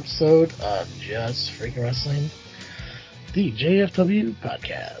another episode of Just Freaking Wrestling, the JFW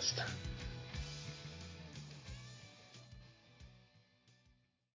podcast.